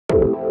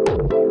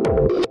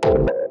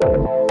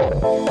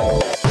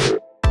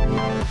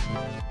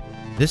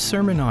This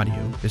sermon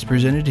audio is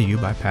presented to you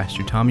by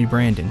Pastor Tommy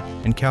Brandon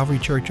and Calvary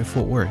Church of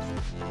Fort Worth.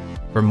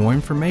 For more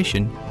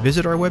information,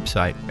 visit our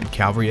website at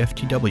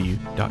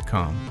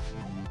calvaryftw.com.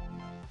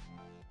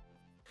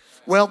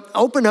 Well,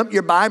 open up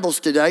your Bibles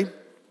today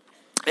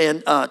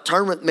and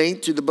turn with me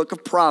to the book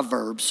of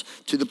Proverbs,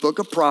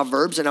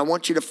 and I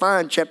want you to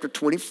find chapter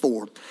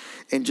 24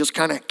 and just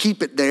kind of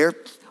keep it there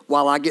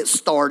while I get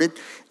started.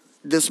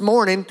 This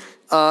morning,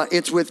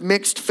 it's with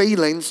mixed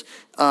feelings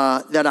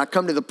that I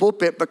come to the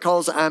pulpit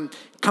because I'm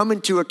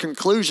coming to a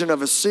conclusion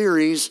of a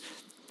series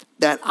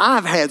that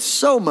I've had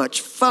so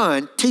much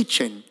fun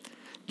teaching.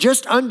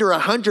 Just under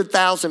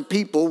 100,000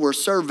 people were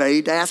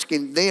surveyed,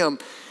 asking them,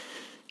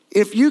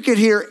 if you could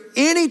hear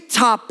any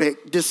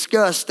topic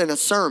discussed in a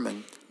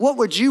sermon, what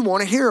would you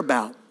want to hear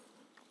about?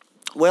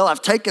 Well,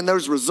 I've taken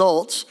those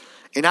results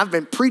and I've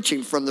been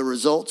preaching from the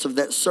results of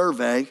that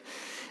survey.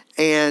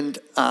 And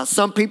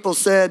some people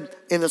said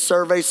in the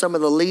survey, some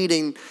of the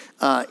leading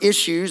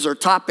issues or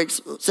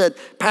topics said,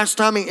 Pastor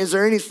Tommy, is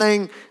there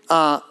anything,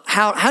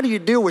 how do you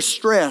deal with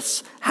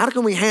stress? How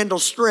can we handle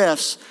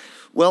stress?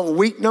 Well,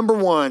 week number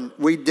 1,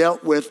 we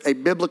dealt with a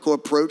biblical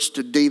approach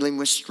to dealing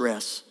with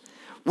stress.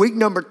 Week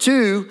number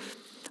 2,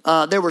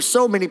 there were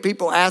so many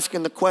people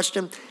asking the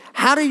question,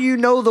 how do you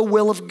know the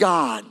will of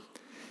God?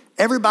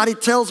 Everybody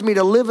tells me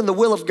to live in the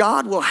will of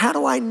God. Well, how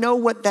do I know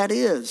what that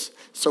is?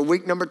 So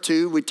week number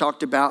 2, we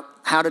talked about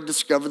how to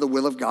discover the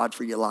will of God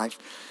for your life.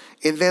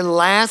 And then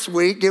last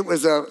week, it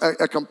was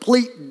a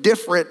complete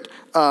different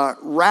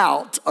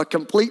route, a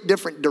complete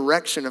different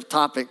direction of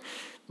topic.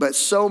 But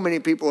so many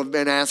people have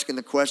been asking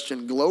the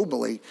question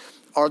globally,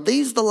 are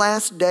these the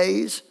last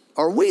days?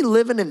 Are we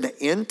living in the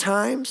end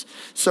times?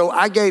 So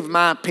I gave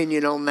my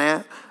opinion on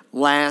that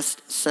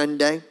last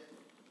Sunday.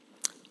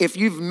 If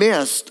you've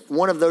missed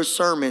one of those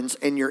sermons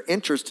and your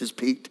interest has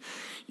piqued,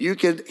 you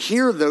could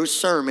hear those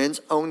sermons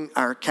on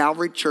our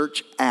Calvary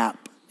Church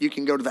app. You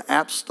can go to the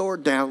App Store,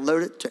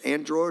 download it to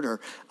Android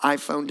or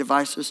iPhone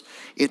devices.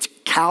 It's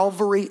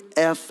Calvary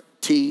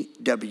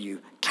FTW.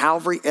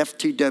 Calvary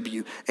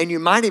FTW. And you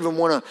might even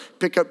want to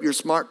pick up your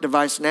smart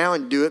device now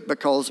and do it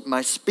because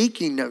my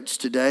speaking notes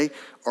today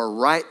are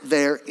right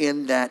there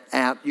in that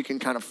app. You can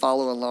kind of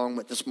follow along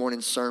with this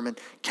morning's sermon.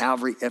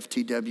 Calvary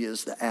FTW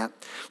is the app.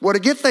 Well, to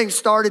get things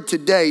started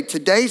today,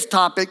 today's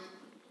topic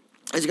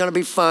is going to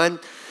be fun.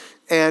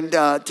 And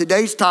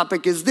today's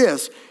topic is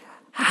this.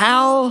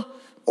 What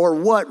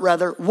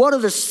are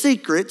the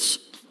secrets?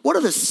 What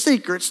are the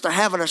secrets to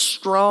having a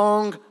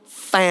strong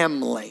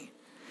family?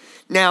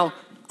 Now,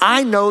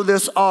 I know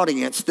this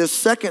audience, this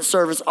second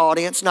service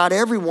audience, not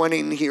everyone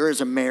in here is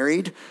a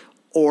married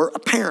or a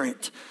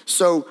parent.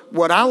 So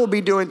what I will be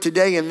doing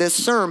today in this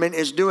sermon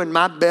is doing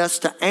my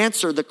best to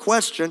answer the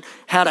question,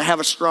 how to have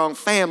a strong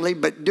family,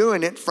 but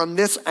doing it from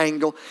this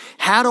angle.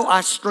 How do I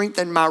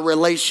strengthen my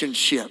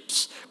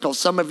relationships? Because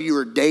some of you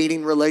are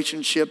dating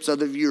relationships,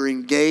 other of you are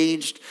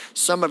engaged,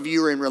 some of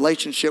you are in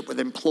relationship with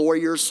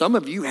employers, some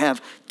of you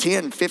have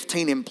 10,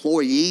 15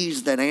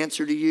 employees that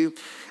answer to you.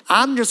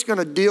 I'm just going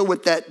to deal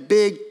with that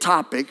big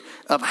topic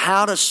of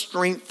how to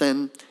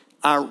strengthen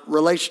our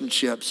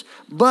relationships.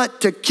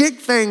 But to kick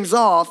things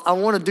off, I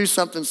want to do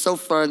something so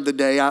fun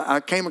today. I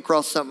came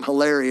across something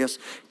hilarious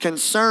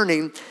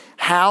concerning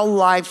how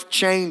life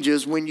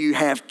changes when you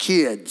have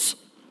kids.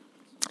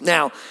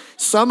 Now,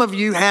 some of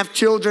you have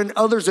children.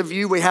 Others of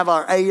you, we have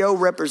our AO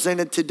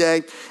represented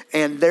today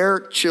and their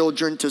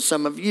children to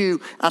some of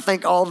you. I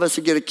think all of us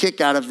will get a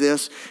kick out of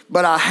this.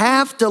 But I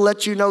have to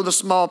let you know the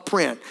small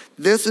print.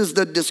 This is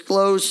the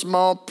disclosed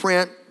small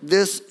print.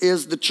 This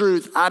is the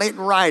truth. I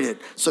didn't write it,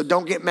 so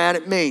don't get mad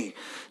at me.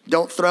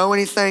 Don't throw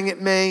anything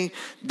at me.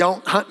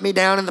 Don't hunt me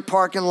down in the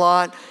parking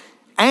lot.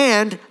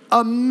 And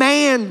a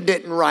man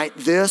didn't write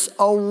this.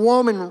 A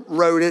woman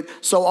wrote it.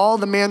 So all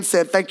the men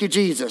said, thank you,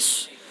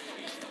 Jesus.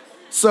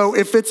 So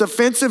if it's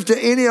offensive to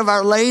any of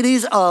our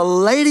ladies, a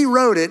lady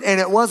wrote it, and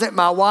it wasn't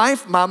my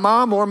wife, my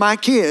mom, or my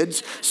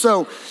kids.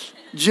 So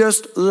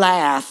just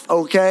laugh,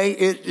 okay?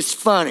 It's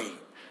funny.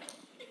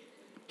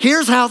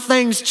 Here's how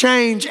things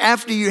change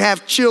after you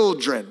have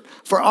children.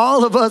 For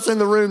all of us in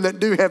the room that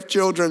do have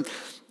children,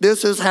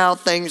 this is how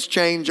things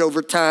change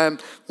over time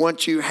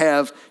once you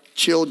have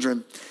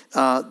children.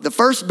 The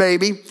first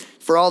baby,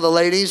 for all the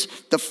ladies,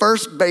 the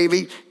first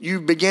baby,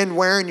 you begin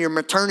wearing your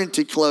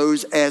maternity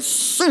clothes as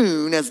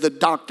soon as the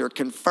doctor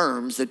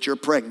confirms that you're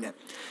pregnant.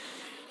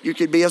 You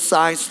could be a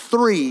size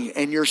 3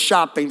 and you're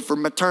shopping for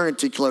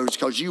maternity clothes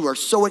because you are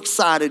so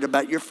excited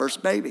about your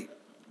first baby.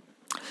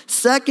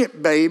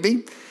 Second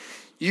baby,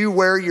 you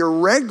wear your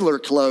regular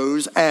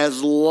clothes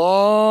as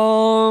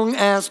long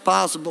as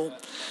possible.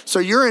 So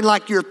you're in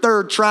like your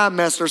 3rd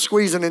trimester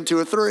squeezing into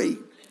a 3.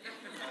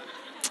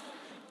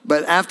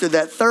 But after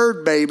that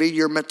third baby,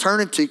 your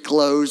maternity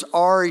clothes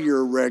are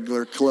your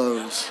regular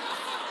clothes.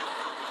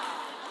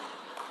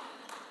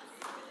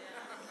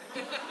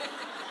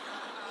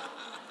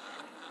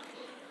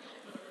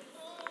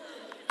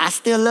 I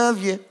still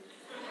love you.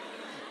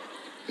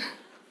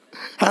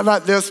 How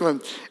about this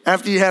one?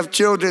 After you have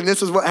children,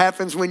 this is what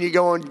happens when you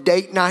go on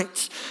date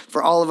nights.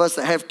 For all of us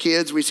that have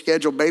kids, we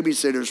schedule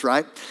babysitters,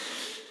 right?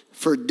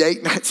 For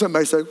date night,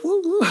 somebody say,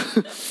 woo, woo.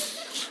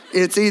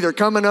 It's either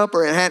coming up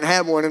or it hadn't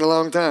had one in a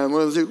long time.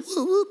 Woo,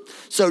 woo.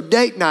 So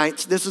date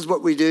nights, this is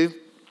what we do.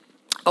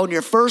 On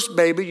your first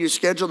baby, you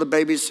schedule the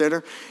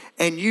babysitter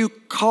and you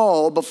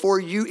call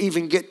before you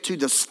even get to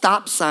the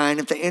stop sign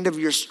at the end of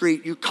your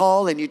street. You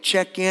call and you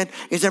check in.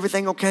 Is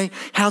everything okay?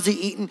 How's he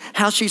eating?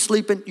 How's she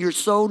sleeping? You're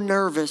so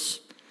nervous.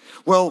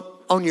 Well,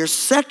 on your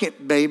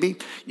second baby,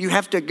 you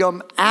have to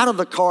go out of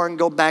the car and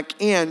go back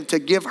in to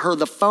give her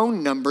the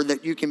phone number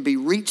that you can be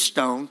reached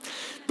on,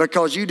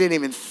 because you didn't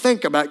even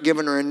think about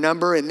giving her a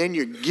number, and then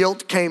your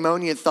guilt came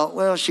on you and thought,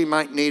 well, she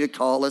might need a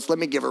call. Let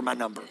me give her my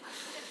number.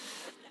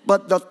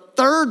 But the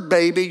third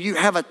baby, you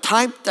have a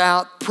typed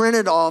out,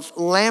 printed off,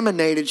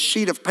 laminated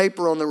sheet of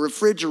paper on the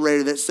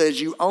refrigerator that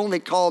says you only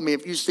call me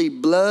if you see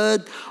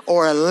blood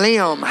or a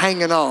limb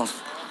hanging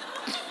off.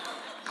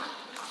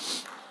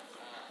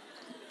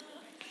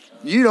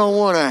 You don't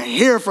want to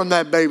hear from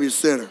that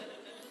babysitter.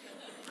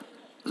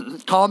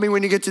 Call me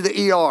when you get to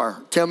the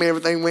ER. Tell me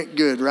everything went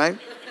good, right?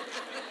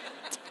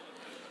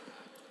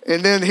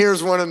 And then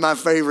here's one of my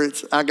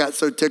favorites. I got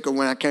so tickled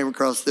when I came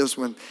across this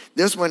one.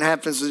 This one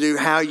happens to do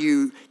how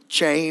you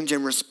change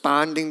and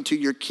responding to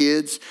your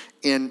kids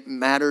in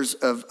matters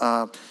of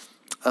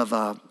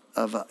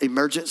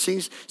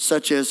emergencies,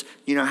 such as,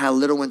 you know, how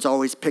little ones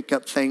always pick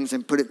up things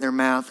and put it in their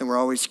mouth and we're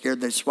always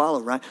scared they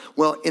swallow, right?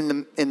 Well,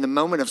 in the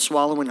moment of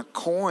swallowing a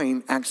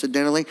coin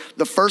accidentally,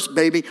 the first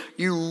baby,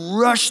 you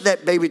rush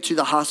that baby to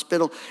the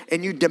hospital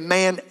and you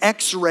demand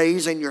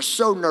x-rays and you're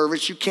so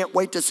nervous you can't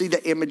wait to see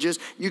the images.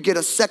 You get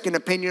a second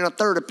opinion, a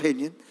third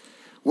opinion.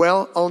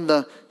 Well, on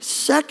the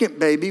second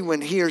baby,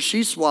 when he or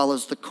she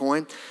swallows the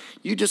coin,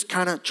 you just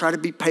kind of try to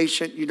be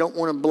patient. You don't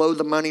want to blow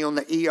the money on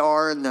the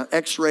ER and the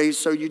x-rays,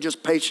 so you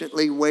just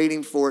patiently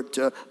waiting for it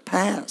to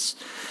pass.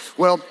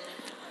 Well,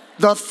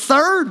 the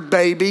third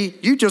baby,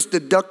 you just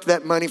deduct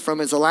that money from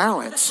his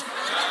allowance.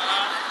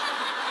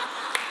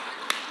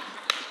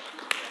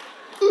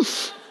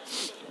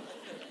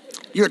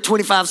 You're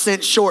 25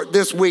 cents short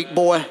this week,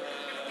 boy.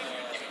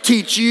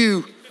 Teach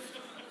you.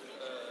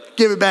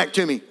 Give it back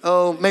to me.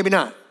 Oh, maybe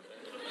not.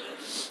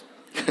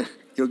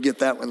 You'll get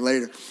that one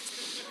later.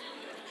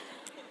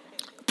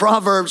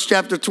 Proverbs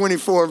chapter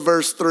 24,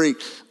 verse 3.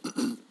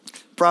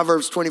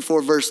 Proverbs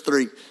 24, verse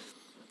 3.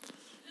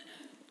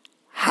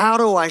 How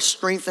do I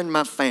strengthen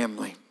my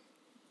family?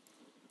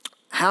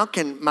 How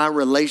can my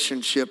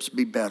relationships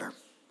be better?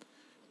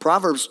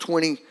 Proverbs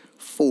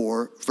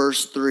 24,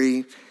 verse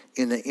 3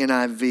 in the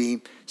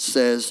NIV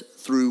says,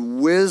 through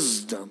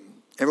wisdom.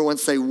 Everyone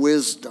say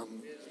wisdom.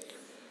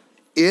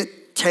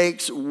 It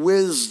takes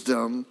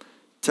wisdom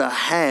to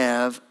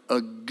have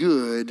a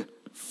good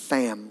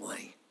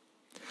family.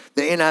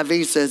 The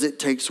NIV says it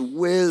takes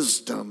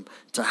wisdom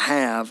to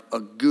have a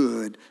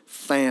good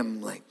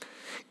family.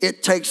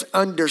 It takes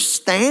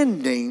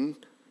understanding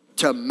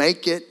to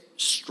make it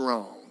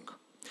strong.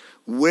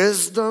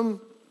 Wisdom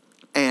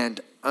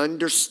and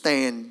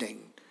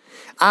understanding.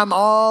 I'm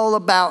all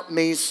about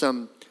me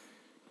some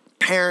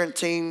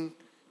parenting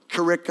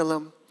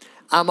curriculum.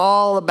 I'm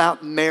all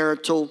about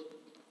marital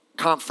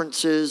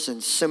conferences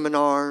and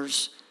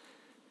seminars.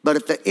 But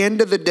at the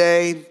end of the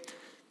day,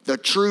 the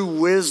true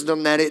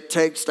wisdom that it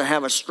takes to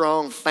have a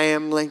strong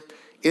family,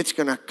 it's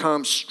going to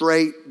come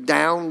straight,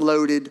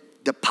 downloaded,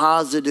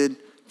 deposited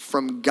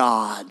from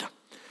God.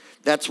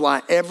 That's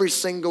why every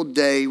single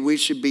day we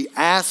should be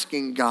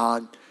asking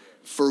God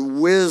for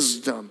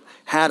wisdom,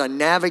 how to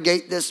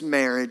navigate this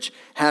marriage,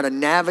 how to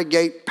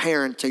navigate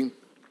parenting,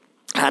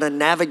 how to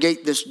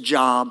navigate this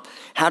job,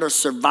 how to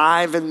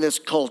survive in this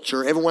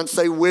culture. Everyone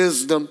say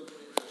wisdom.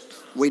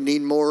 We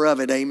need more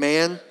of it,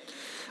 amen?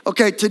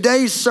 Okay,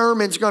 today's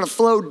sermon's going to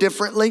flow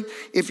differently.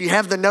 If you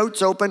have the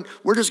notes open,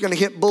 we're just going to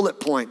hit bullet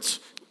points.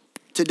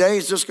 Today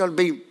is just going to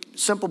be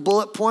simple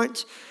bullet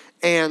points.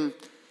 And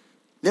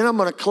then I'm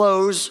going to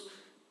close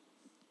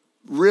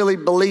really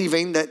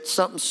believing that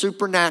something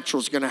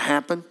supernatural is going to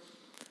happen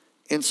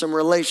in some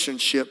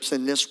relationships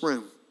in this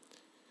room.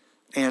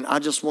 And I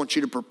just want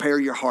you to prepare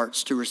your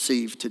hearts to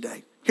receive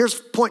today.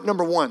 Here's point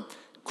number 1,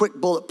 quick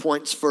bullet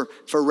points for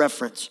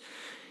reference.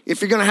 If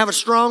you're going to have a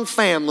strong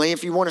family,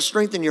 if you want to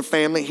strengthen your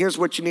family, here's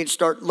what you need to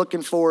start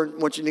looking for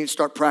and what you need to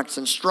start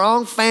practicing.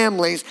 Strong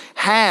families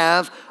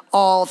have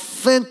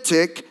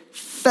authentic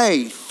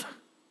faith.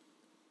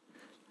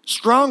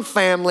 Strong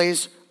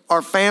families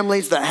are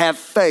families that have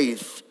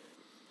faith.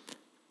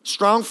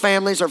 Strong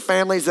families are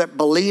families that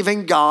believe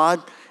in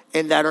God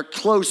and that are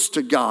close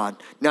to God.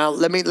 Now,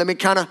 let me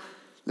kind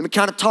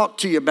of talk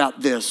to you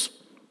about this.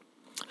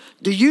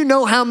 Do you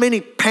know how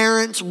many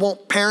parents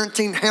want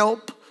parenting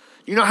help?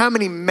 You know how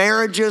many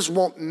marriages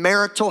want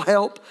marital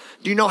help?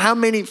 Do you know how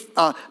many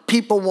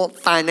people want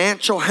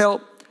financial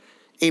help,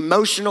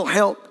 emotional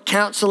help,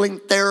 counseling,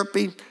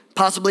 therapy,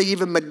 possibly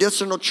even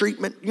medicinal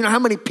treatment? You know how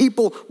many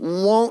people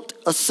want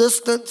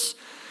assistance?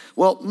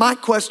 Well, my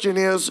question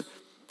is,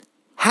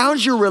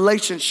 how's your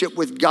relationship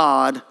with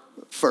God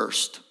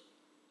first?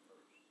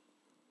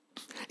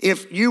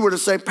 If you were to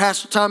say,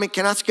 Pastor Tommy,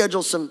 can I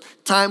schedule some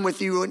time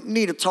with you? I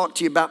need to talk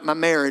to you about my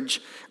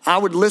marriage. I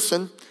would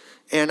listen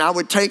and I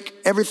would take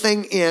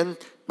everything in.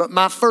 But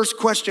my first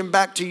question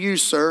back to you,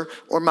 sir,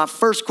 or my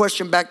first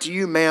question back to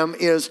you, ma'am,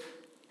 is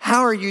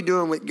how are you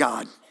doing with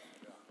God?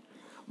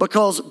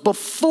 Because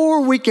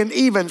before we can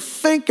even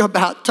think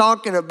about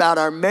talking about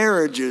our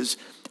marriages,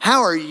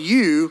 how are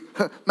you?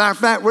 Matter of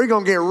fact, we're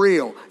going to get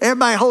real.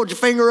 Everybody hold your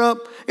finger up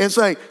and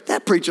say,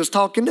 that preacher's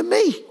talking to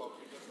me.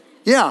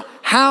 Yeah,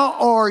 how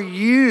are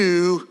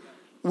you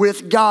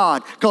with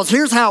God? Because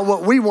here's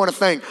what we want to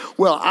think.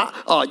 Well,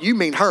 you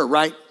mean her,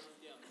 right?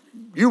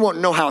 You want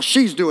to know how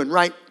she's doing,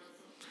 right?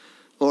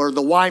 Or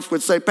the wife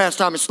would say,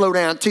 Pastor Tommy, slow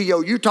down.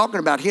 T.O., you're talking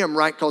about him,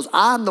 right? Because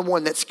I'm the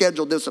one that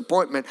scheduled this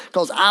appointment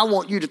because I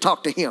want you to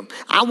talk to him.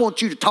 I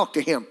want you to talk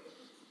to him.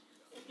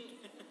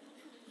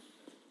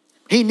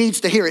 He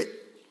needs to hear it.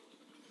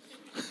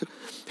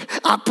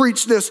 I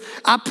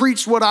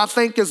preached what I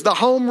think is the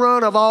home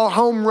run of all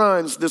home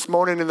runs this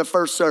morning in the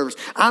first service.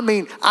 I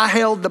mean, I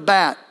held the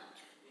bat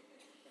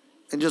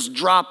and just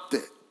dropped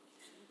it.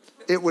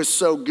 It was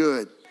so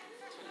good.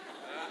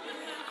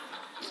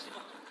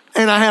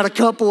 And I had a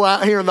couple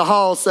out here in the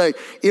hall say,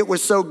 it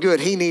was so good,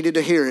 he needed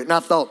to hear it. And I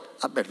thought,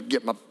 I better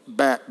get my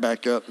bat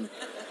back up and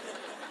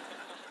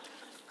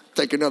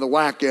take another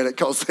whack at it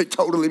because they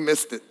totally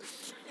missed it.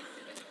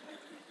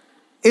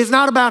 It's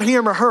not about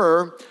him or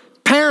her.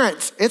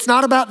 Parents, it's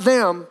not about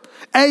them.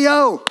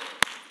 Ayo,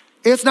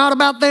 it's not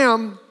about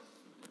them.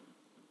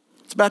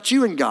 It's about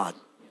you and God.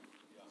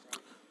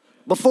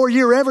 Before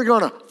you're ever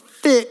going to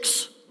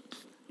fix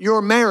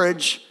your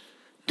marriage,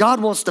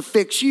 God wants to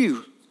fix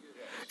you.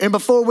 And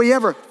before we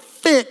ever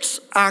fix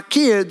our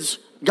kids,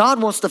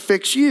 God wants to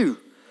fix you.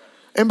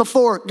 And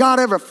before God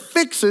ever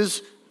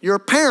fixes your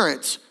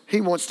parents, he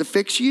wants to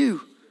fix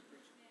you.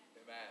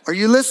 Are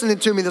you listening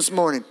to me this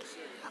morning?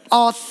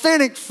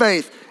 Authentic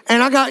faith.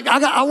 And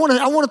I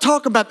want to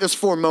talk about this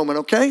for a moment,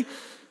 okay?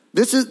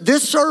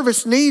 This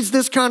service needs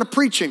this kind of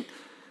preaching.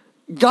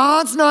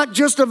 God's not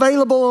just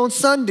available on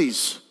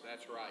Sundays.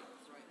 That's right.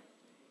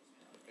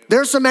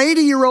 There's some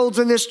 80-year-olds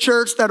in this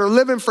church that are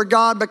living for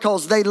God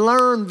because they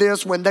learned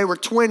this when they were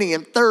 20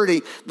 and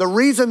 30. The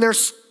reason they're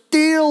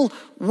still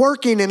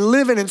working and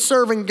living and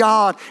serving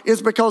God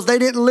is because they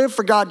didn't live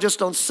for God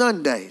just on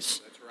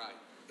Sundays.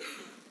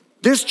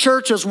 This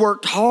church has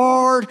worked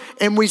hard,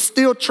 and we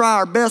still try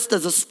our best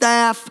as a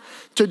staff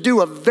to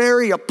do a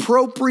very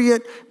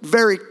appropriate,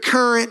 very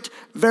current,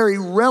 very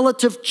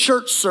relative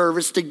church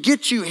service to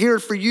get you here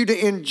for you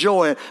to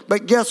enjoy it.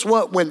 But guess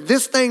what? When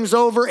this thing's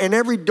over and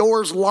every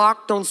door's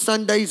locked on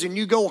Sundays and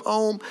you go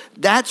home,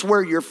 that's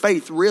where your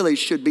faith really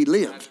should be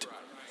lived.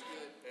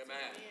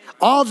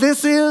 All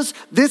this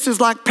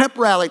is like pep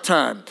rally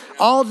time.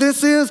 All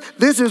this is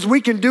we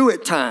can do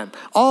it time.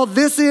 All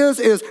this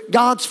is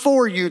God's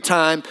for you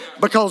time,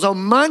 because on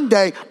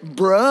Monday,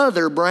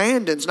 Brother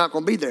Brandon's not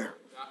going to be there.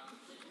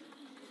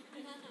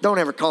 Don't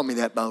ever call me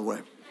that, by the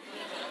way.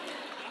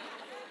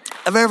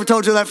 Have I ever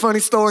told you that funny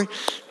story?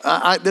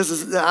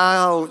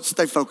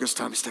 Stay focused,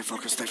 Tommy. Stay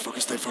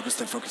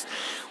focused.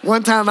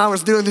 One time I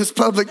was doing this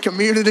public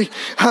community.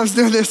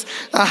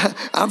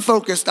 I'm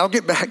focused. I'll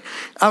get back.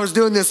 I was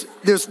doing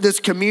this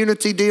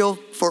community deal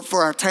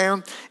for our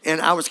town, and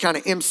I was kind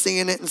of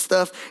emceeing it and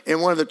stuff.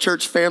 And one of the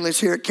church families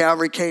here at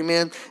Calvary came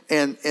in,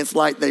 and it's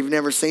like they've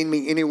never seen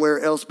me anywhere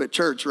else but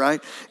church,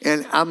 right?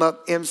 And I'm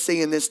up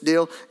emceeing this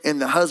deal,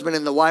 and the husband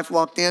and the wife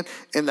walked in,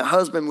 and the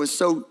husband was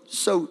so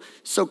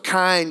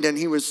kind, and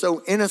he was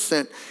so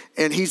innocent.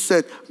 And he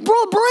said, Bro,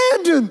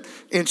 Brandon.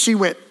 And she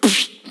went,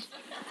 Psh.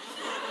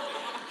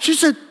 She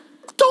said,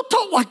 don't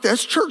talk like that.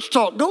 It's church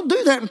talk. Don't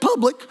do that in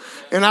public.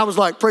 And I was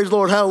like, praise the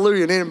Lord,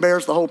 hallelujah. And it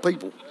embarrassed the whole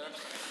people.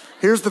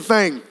 Here's the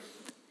thing.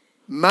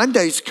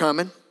 Monday's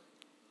coming,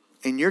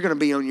 and you're going to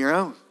be on your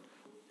own.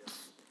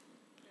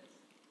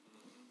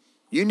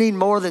 You need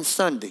more than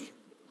Sunday.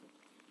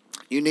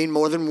 You need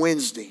more than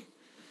Wednesday.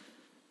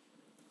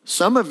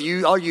 Some of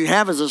you, all you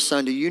have is a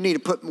Sunday. You need to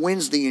put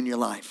Wednesday in your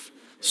life.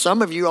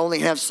 Some of you only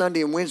have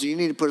Sunday and Wednesday. You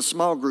need to put a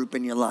small group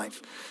in your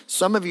life.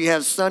 Some of you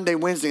have Sunday,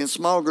 Wednesday, and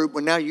small group.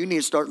 Well, now you need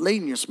to start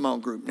leading your small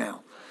group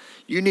now.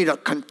 You need to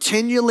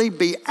continually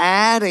be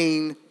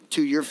adding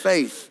to your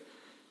faith.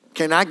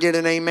 Can I get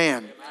an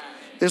amen?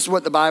 This is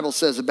what the Bible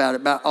says about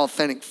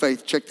authentic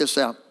faith. Check this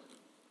out.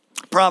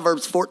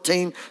 Proverbs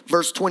 14,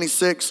 verse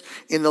 26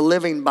 in the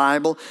Living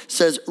Bible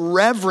says,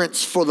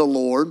 reverence for the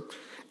Lord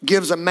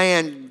gives a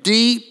man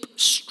deep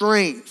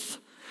strength.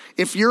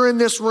 If you're in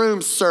this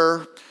room,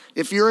 sir,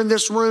 if you're in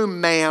this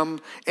room, ma'am,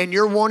 and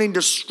you're wanting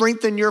to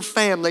strengthen your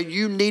family,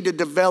 you need to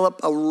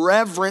develop a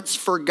reverence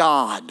for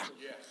God.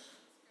 Yes.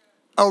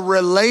 A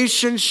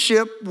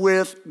relationship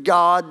with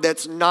God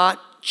that's not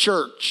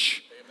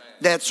church. Amen.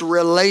 That's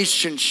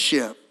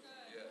relationship.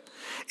 Yes.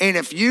 And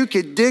if you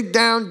could dig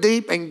down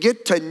deep and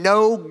get to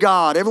know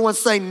God, everyone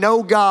say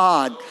know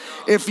God.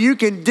 If you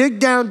can dig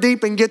down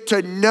deep and get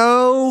to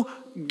know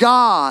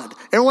God,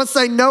 everyone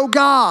say know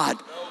God.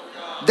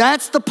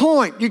 That's the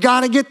point. You got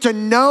to get to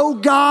know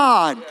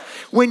God.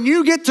 When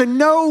you get to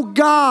know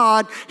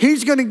God,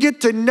 he's going to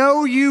get to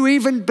know you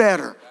even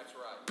better.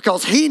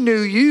 Because he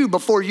knew you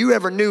before you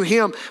ever knew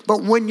him.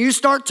 But when you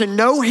start to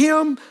know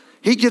him,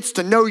 he gets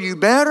to know you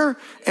better.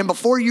 And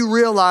before you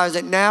realize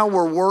it, now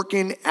we're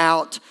working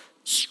out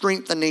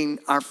strengthening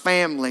our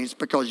families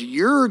because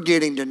you're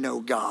getting to know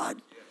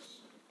God.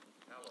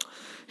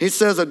 He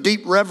says a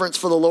deep reverence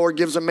for the Lord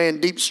gives a man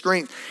deep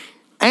strength.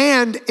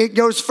 And it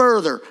goes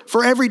further.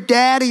 For every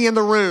daddy in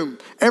the room,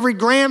 every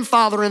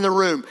grandfather in the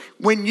room,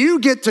 when you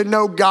get to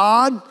know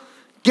God,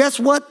 guess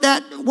what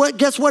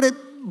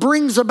it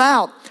brings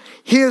about?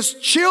 His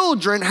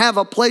children have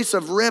a place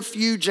of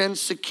refuge and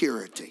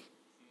security.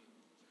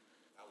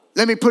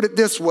 Let me put it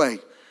this way.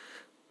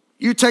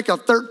 You take a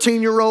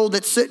 13-year-old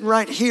that's sitting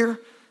right here,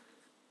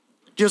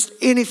 just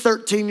any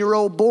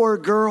 13-year-old boy or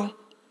girl,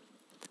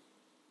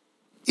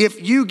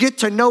 if you get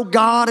to know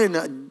God in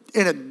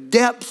a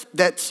depth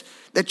that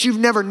you've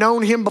never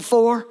known him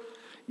before,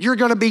 you're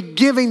going to be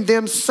giving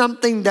them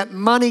something that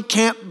money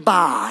can't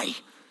buy.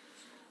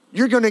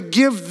 You're going to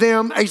give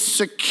them a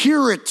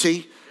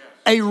security,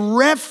 a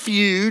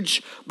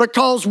refuge,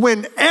 because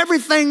when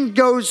everything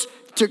goes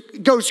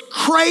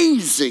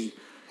crazy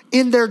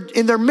in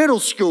their middle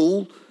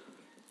school,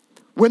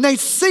 when they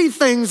see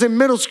things in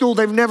middle school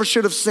they've never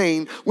should have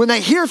seen, when they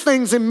hear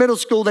things in middle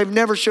school they've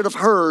never should have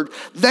heard,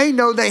 they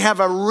know they have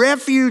a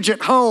refuge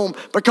at home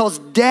because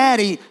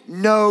daddy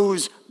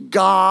knows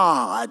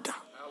God.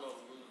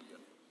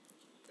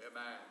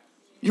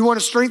 You want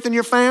to strengthen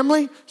your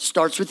family?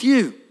 Starts with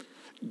you.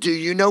 Do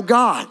you know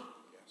God?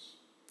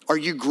 Are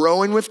you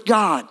growing with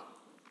God?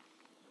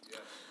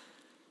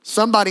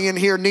 Somebody in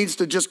here needs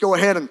to just go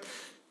ahead and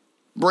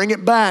bring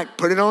it back,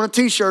 put it on a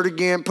t-shirt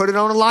again, put it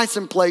on a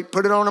license plate,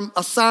 put it on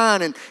a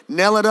sign and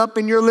nail it up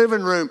in your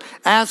living room.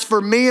 As for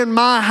me and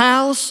my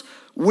house,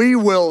 we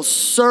will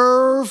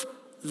serve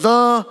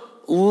the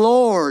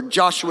Lord.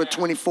 Joshua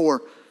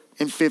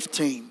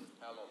 24:15.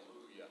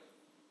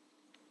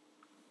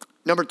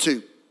 Number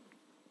 2,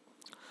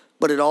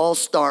 but it all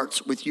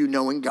starts with you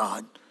knowing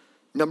God.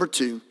 Number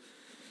 2,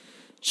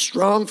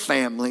 strong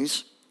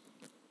families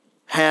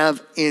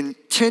have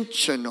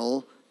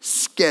intentional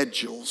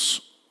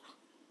schedules.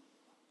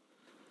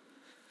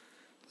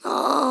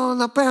 Oh,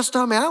 now, Pastor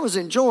Tommy, I was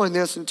enjoying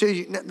this until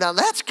you... Now,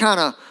 that's kind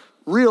of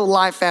real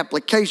life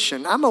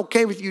application. I'm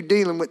okay with you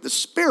dealing with the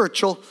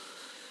spiritual,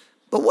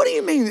 but what do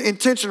you mean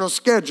intentional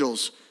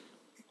schedules?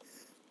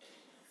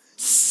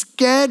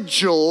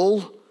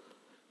 Schedule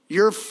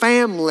your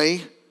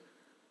family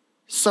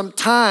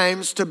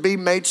sometimes to be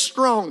made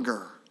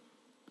stronger.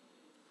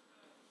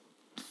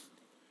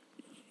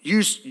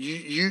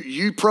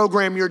 You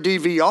program your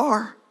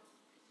DVR.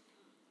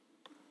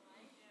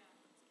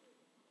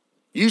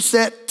 You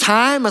set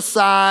time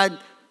aside,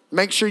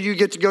 make sure you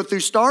get to go through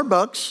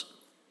Starbucks.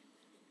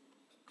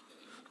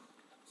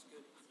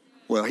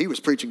 Well, he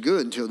was preaching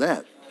good until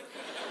that.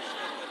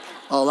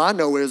 All I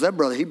know is that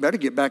brother, he better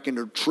get back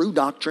into true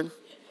doctrine.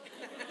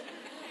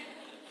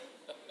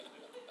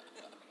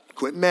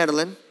 Quit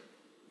meddling.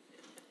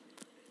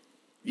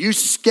 You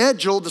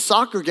schedule the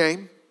soccer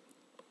game.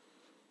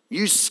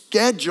 You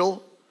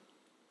schedule.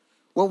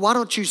 Well, why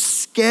don't you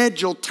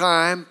schedule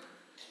time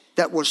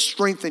that will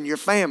strengthen your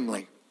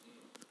family?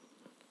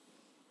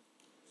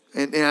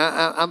 And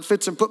I'm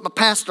fixing to put my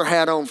pastor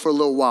hat on for a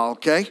little while,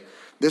 okay?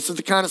 This is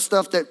the kind of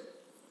stuff that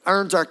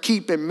earns our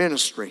keep in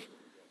ministry.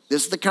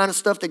 This is the kind of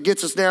stuff that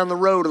gets us down the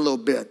road a little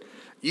bit.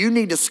 You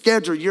need to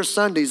schedule your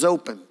Sundays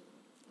open.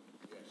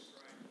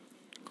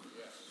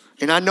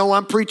 And I know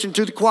I'm preaching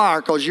to the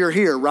choir because you're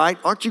here, right?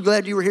 Aren't you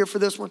glad you were here for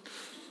this one?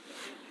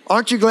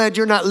 Aren't you glad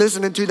you're not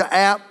listening to the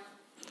app?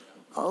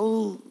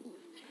 Oh.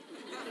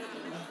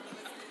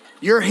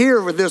 You're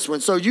here with this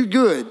one, so you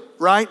good,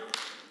 right?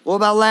 What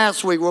about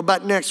last week? What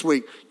about next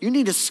week? You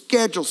need to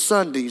schedule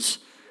Sundays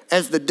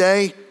as the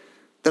day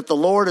that the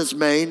Lord has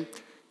made,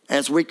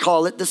 as we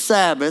call it the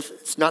Sabbath.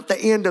 It's not the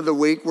end of the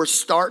week. We're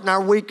starting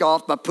our week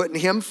off by putting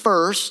him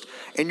first,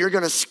 and you're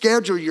going to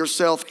schedule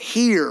yourself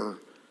here.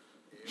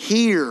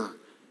 Here.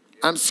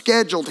 I'm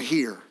scheduled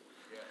here.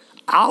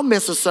 I'll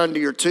miss a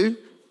Sunday or two,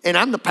 and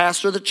I'm the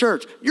pastor of the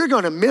church. You're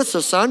going to miss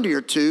a Sunday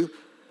or two,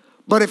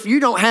 but if you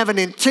don't have it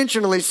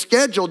intentionally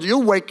scheduled,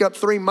 you'll wake up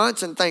 3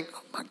 months and think,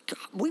 oh my God,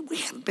 we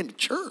haven't been to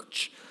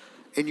church.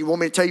 And you want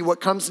me to tell you what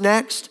comes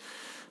next?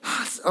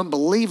 It's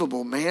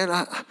unbelievable, man.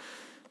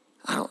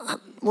 I've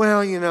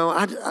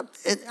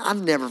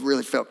never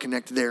really felt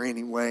connected there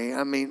anyway.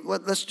 I mean,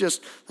 let's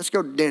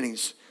go to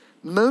Denny's.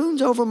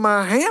 Moon's over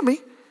my hammy.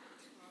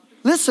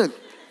 Listen.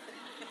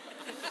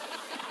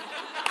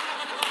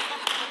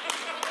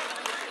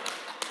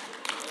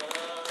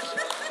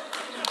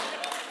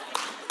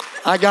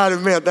 I gotta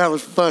admit, that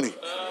was funny.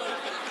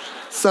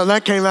 So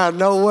that came out of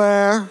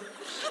nowhere.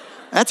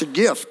 That's a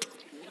gift.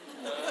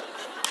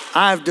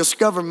 I've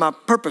discovered my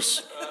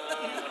purpose,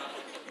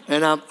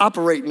 and I'm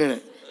operating in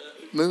it.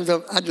 Moves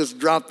up. I just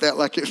dropped that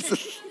like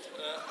it's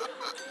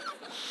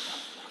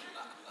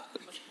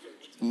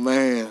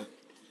man.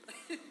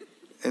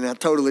 And I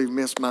totally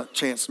missed my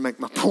chance to make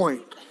my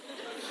point.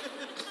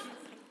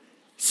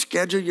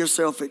 schedule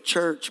yourself at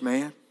church,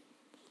 man.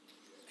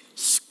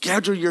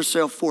 Schedule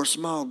yourself for a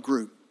small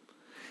group.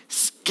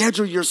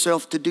 Schedule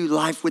yourself to do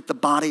life with the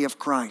body of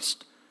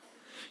Christ.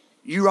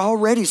 You're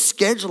already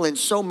scheduling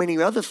so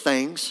many other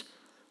things.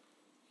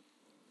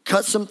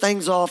 Cut some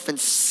things off and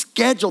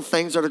schedule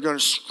things that are going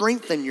to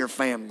strengthen your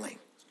family.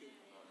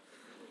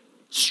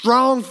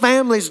 Strong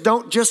families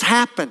don't just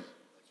happen.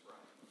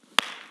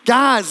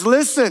 Guys,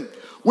 listen.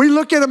 We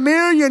look at a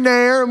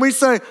millionaire and we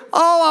say,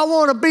 oh, I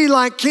want to be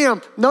like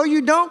him. No,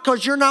 you don't,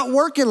 because you're not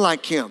working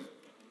like him.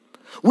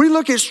 We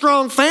look at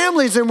strong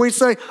families and we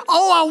say,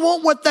 oh, I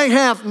want what they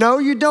have. No,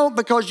 you don't,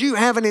 because you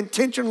haven't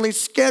intentionally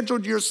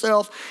scheduled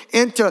yourself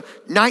into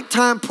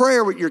nighttime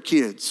prayer with your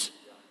kids.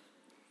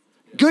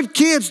 Good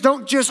kids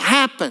don't just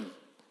happen.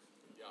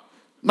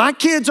 My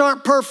kids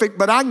aren't perfect,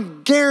 but I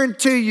can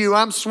guarantee you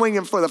I'm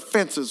swinging for the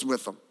fences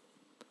with them.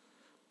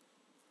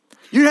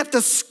 You have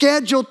to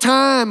schedule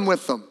time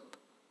with them.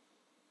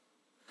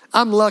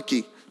 I'm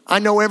lucky. I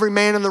know every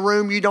man in the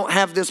room, you don't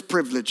have this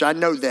privilege. I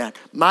know that.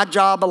 My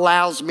job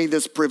allows me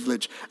this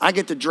privilege. I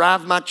get to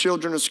drive my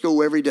children to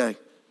school every day.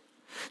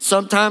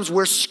 Sometimes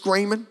we're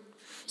screaming.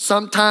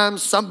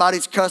 Sometimes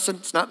somebody's cussing.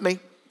 It's not me.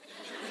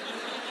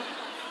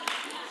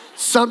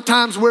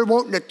 Sometimes we're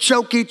wanting to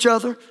choke each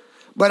other.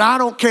 But I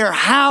don't care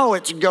how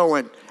it's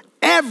going.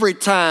 Every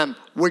time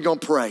we're going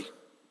to pray.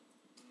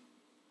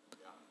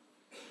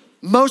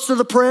 Most of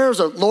the prayers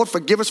are, Lord,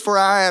 forgive us for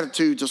our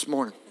attitudes this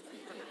morning.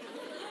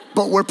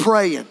 But we're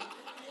praying.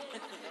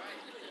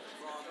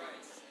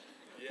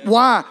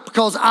 Why?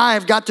 Because I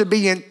have got to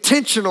be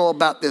intentional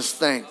about this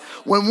thing.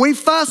 When we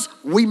fuss,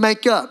 we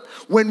make up.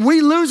 When we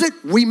lose it,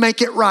 we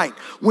make it right.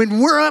 When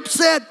we're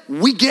upset,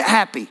 we get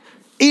happy.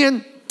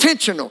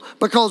 Intentional.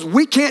 Because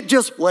we can't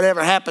just,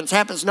 whatever happens,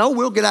 happens. No,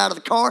 we'll get out of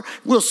the car.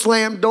 We'll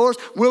slam doors.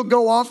 We'll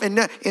go off. And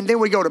then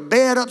we go to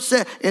bed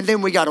upset. And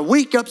then we got a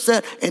week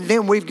upset. And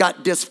then we've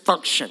got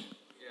dysfunction.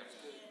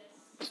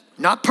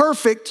 Not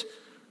perfect.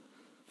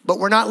 But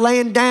we're not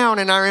laying down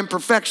in our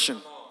imperfection.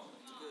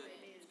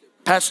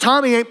 Pastor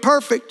Tommy ain't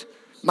perfect.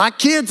 My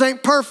kids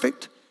ain't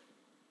perfect.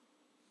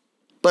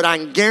 But I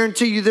can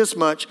guarantee you this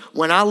much.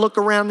 When I look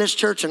around this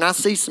church and I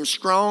see some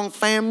strong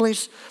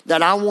families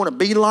that I want to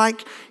be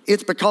like,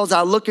 it's because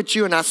I look at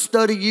you and I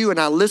study you and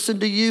I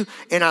listen to you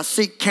and I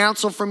seek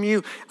counsel from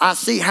you. I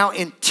see how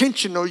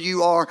intentional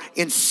you are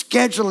in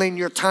scheduling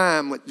your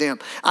time with them.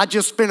 I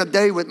just spent a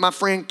day with my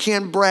friend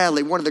Ken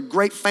Bradley, one of the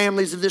great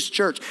families of this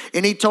church.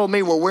 And he told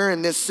me, well, we're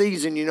in this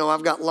season. You know,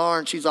 I've got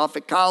Lauren. She's off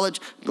at college.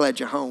 I'm glad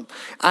you're home.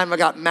 I've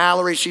got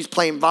Mallory. She's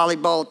playing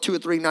volleyball 2 or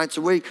 3 nights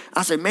a week.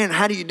 I said, man,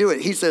 how do you do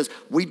it? He says,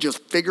 we just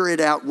figure it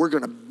out. We're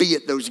going to be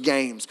at those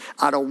games.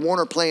 I don't want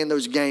her playing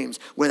those games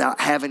without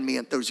having me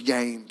at those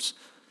games.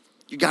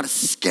 You got to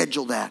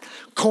schedule that.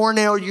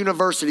 Cornell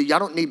University, I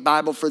don't need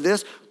Bible for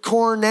this.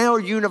 Cornell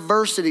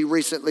University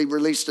recently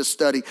released a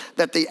study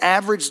that the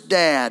average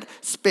dad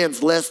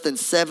spends less than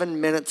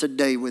 7 minutes a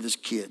day with his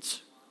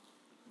kids.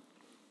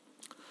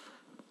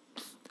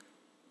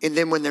 And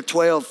then when they're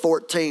 12,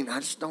 14, I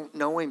just don't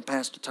know him,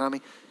 Pastor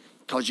Tommy,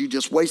 because you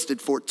just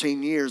wasted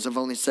 14 years of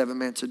only 7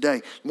 minutes a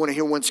day. You want to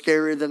hear one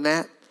scarier than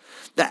that?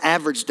 The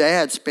average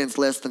dad spends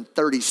less than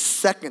 30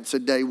 seconds a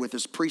day with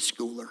his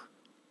preschooler.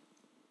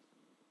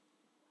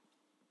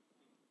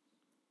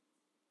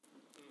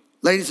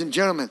 Ladies and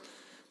gentlemen,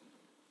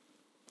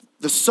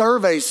 the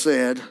survey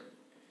said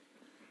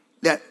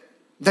that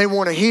they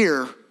want to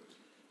hear,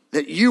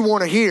 that you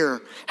want to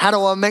hear, how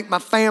do I make my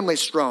family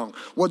strong?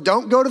 Well,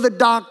 don't go to the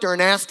doctor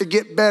and ask to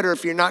get better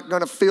if you're not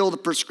going to fill the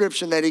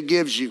prescription that he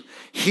gives you.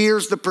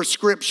 Here's the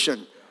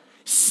prescription.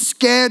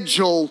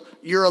 Schedule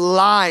your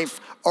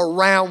life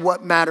around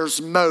what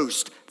matters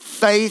most,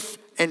 faith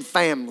and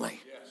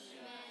family.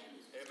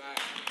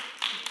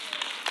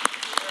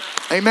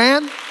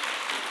 Amen?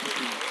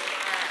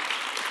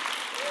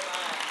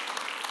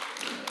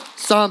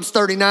 Psalms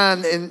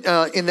 39 in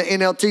the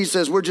NLT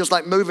says we're just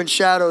like moving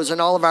shadows,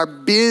 and all of our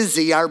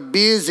busy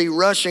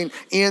rushing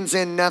ends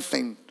in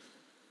nothing.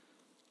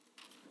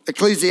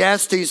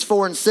 Ecclesiastes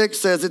 4 and 6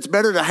 says it's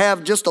better to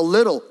have just a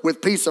little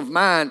with peace of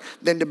mind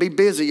than to be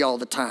busy all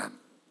the time.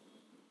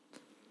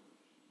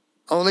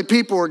 Only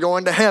people are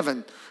going to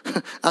heaven.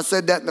 I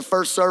said that in the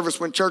first service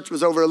when church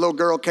was over. A little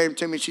girl came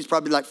to me. She's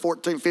probably like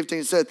 14, 15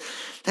 and said,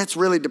 that's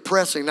really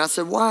depressing. And I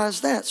said, why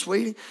is that,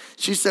 sweetie?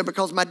 She said,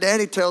 because my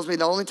daddy tells me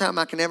the only time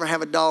I can ever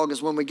have a dog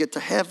is when we get to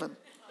heaven.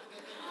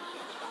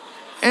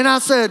 And I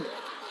said,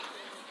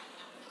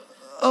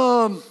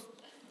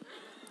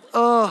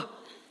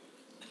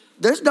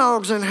 there's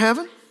dogs in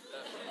heaven.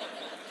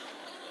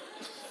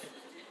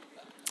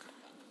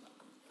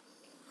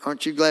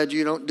 Aren't you glad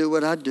you don't do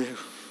what I do?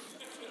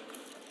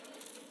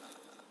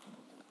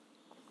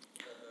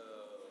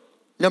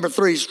 Number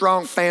 3,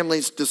 strong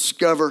families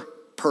discover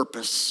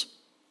purpose.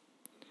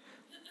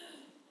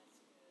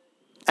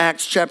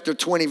 Acts chapter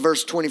 20,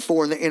 verse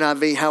 24 in the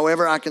NIV.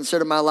 However, I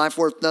consider my life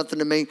worth nothing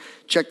to me.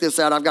 Check this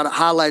out. I've got it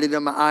highlighted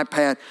on my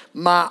iPad.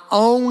 My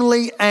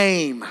only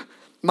aim,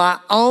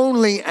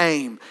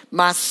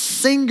 my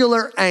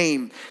singular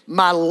aim,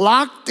 my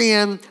locked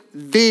in,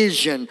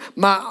 vision.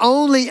 My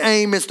only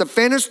aim is to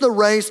finish the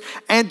race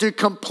and to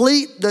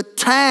complete the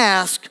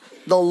task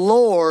the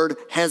Lord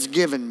has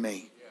given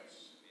me.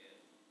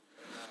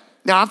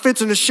 Now, I'm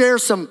fixing to share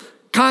some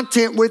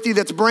content with you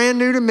that's brand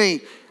new to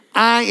me.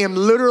 I am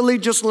literally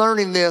just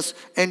learning this.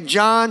 And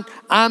John,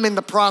 I'm in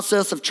the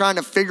process of trying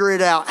to figure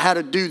it out how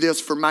to do this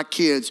for my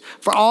kids.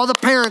 For all the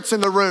parents in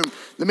the room,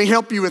 let me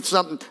help you with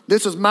something.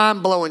 This is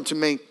mind-blowing to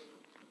me.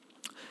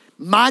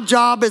 My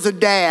job as a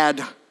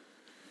dad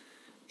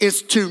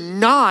is to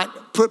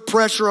not put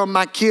pressure on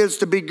my kids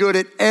to be good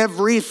at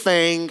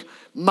everything.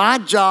 My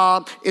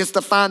job is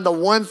to find the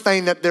one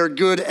thing that they're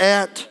good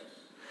at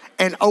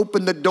and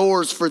open the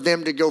doors for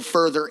them to go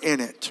further in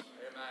it.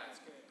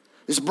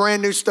 It's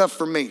brand new stuff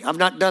for me. I've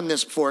not done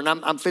this before, and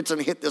I'm fixing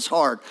to hit this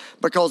hard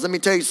because let me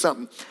tell you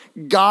something.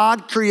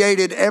 God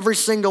created every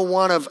single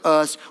one of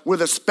us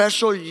with a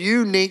special,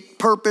 unique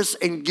purpose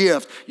and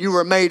gift. You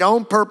were made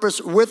on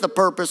purpose, with a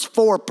purpose,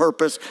 for a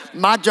purpose.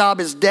 My job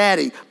as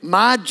daddy,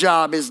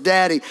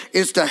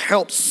 is to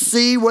help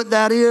see what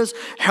that is,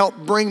 help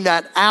bring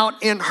that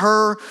out in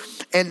her,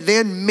 and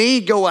then me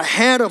go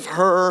ahead of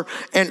her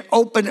and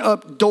open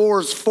up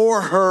doors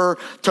for her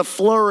to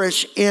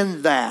flourish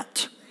in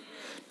that.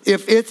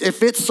 If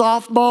it's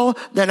softball,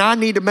 then I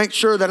need to make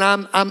sure that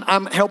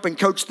I'm helping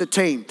coach the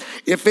team.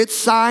 If it's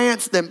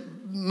science,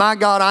 then my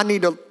God, I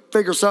need to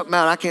figure something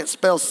out. I can't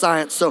spell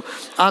science, so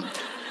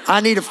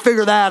I need to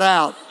figure that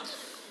out.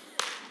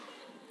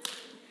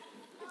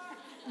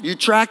 You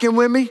tracking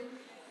with me?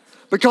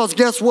 Because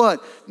guess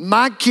what?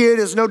 My kid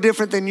is no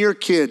different than your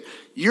kid.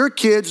 Your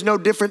kid's no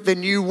different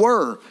than you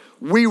were.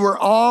 We were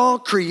all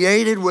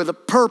created with a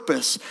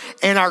purpose.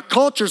 And our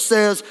culture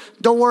says,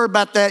 don't worry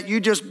about that.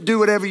 You just do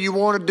whatever you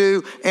want to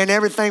do and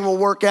everything will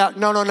work out.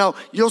 No.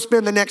 You'll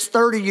spend the next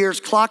 30 years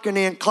clocking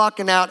in,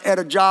 clocking out at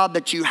a job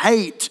that you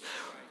hate.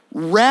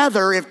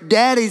 Rather, if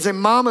daddies and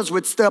mamas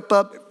would step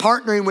up,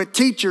 partnering with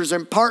teachers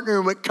and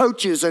partnering with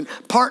coaches and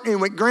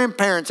partnering with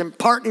grandparents and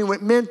partnering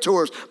with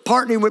mentors,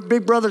 partnering with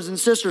big brothers and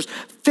sisters,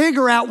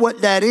 figure out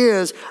what that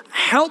is,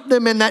 help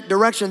them in that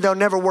direction, they'll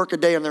never work a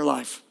day in their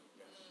life.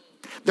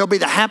 They'll be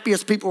the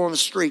happiest people on the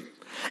street.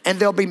 And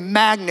they'll be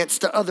magnets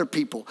to other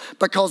people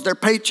because their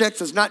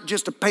paychecks is not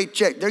just a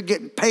paycheck. They're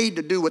getting paid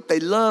to do what they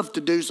love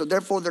to do, so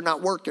therefore they're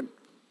not working.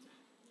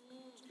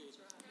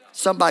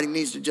 Somebody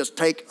needs to just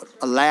take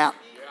a lap.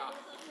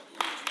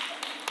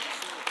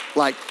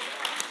 Like,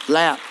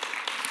 lap.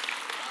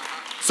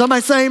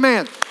 Somebody say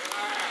amen.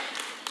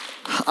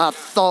 I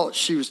thought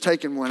she was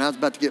taking one. I was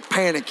about to get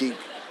panicky.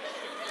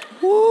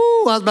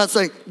 Woo! I was about to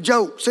say,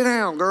 Joe, sit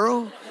down,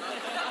 girl.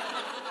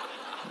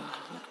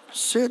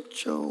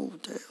 Sit your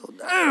tail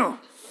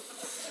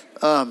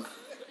down.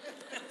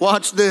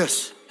 Watch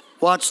this.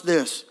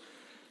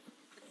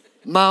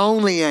 My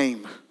only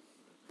aim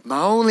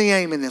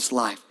in this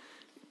life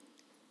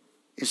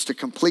is to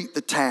complete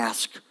the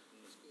task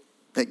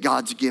that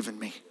God's given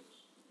me.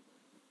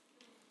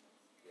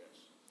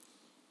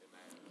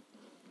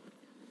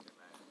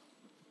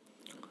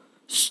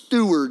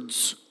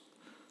 Stewards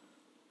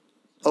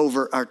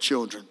over our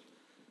children.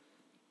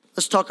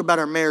 Let's talk about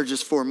our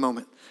marriages for a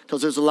moment.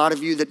 Because there's a lot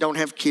of you that don't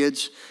have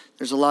kids.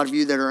 There's a lot of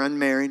you that are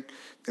unmarried.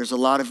 There's a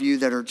lot of you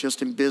that are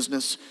just in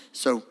business.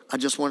 So I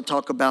just want to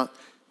talk about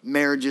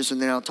marriages and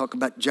then I'll talk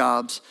about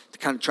jobs to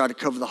kind of try to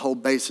cover the whole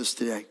basis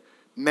today.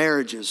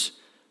 Marriages.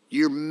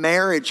 Your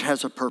marriage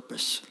has a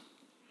purpose.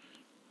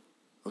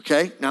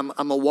 Okay? Now I'm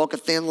going to walk a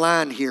thin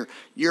line here.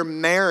 Your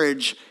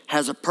marriage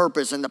has a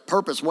purpose and the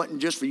purpose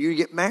wasn't just for you to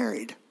get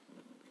married.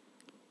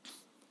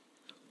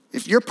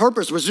 If your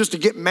purpose was just to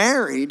get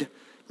married,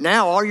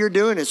 now all you're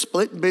doing is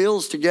splitting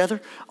bills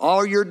together.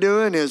 All you're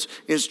doing is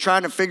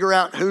trying to figure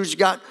out who's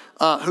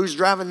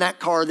driving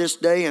that car this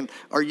day and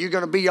are you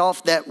going to be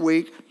off that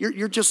week.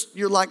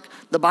 You're like,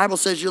 the Bible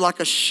says you're like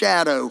a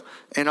shadow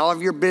and all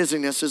of your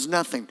busyness is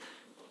nothing.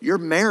 Your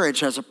marriage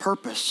has a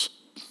purpose.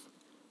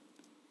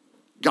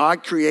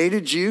 God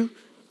created you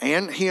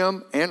and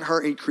him and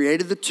her. He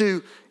created the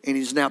two and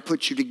he's now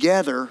put you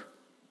together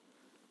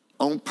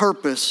on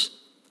purpose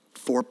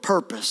for a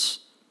purpose.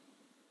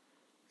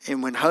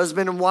 And when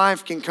husband and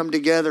wife can come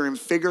together and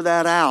figure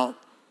that out,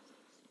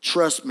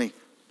 trust me,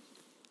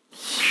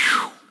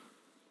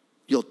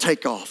 you'll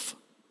take off.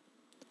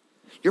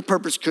 Your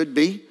purpose could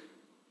be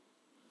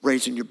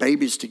raising your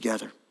babies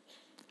together.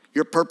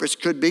 Your purpose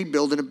could be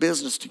building a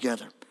business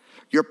together.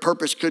 Your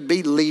purpose could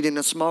be leading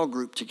a small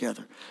group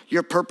together.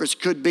 Your purpose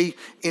could be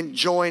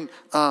enjoying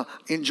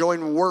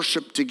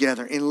worship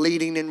together and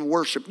leading in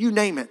worship. You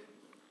name it.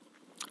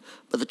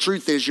 But the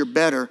truth is you're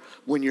better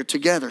when you're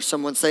together.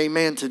 Someone say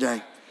amen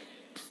today.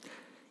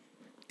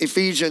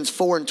 Ephesians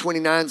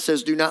 4:29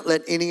 says, do not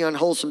let any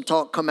unwholesome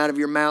talk come out of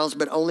your mouths,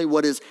 but only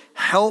what is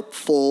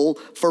helpful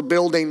for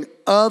building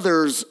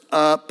others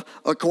up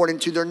according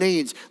to their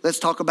needs. Let's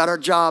talk about our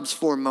jobs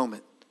for a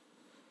moment.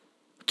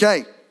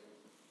 Okay,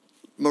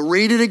 I'm going to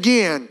read it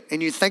again,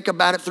 and you think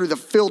about it through the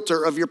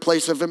filter of your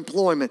place of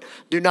employment.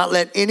 Do not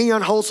let any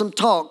unwholesome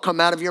talk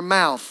come out of your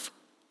mouth.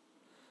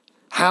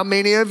 How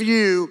many of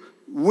you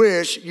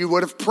wish you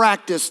would have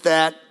practiced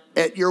that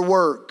at your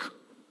work.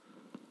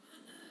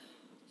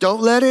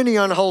 Don't let any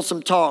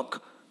unwholesome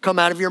talk come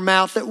out of your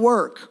mouth at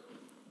work,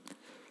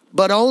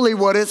 but only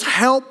what is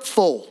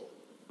helpful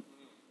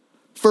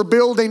for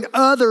building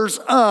others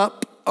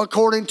up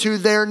according to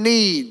their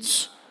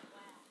needs.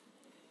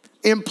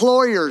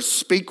 Employers,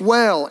 speak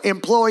well.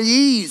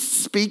 Employees,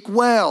 speak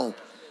well.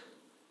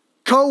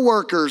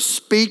 Co-workers,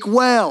 speak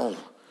well.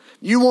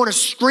 You want to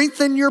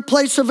strengthen your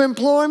place of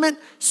employment?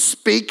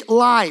 Speak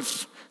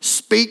life.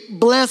 Speak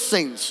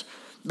blessings.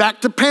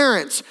 Back to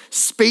parents,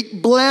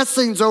 speak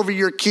blessings over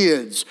your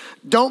kids.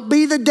 Don't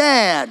be the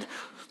dad.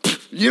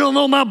 You don't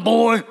know my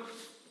boy.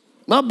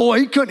 My boy,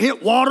 he couldn't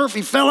hit water if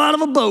he fell out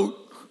of a boat.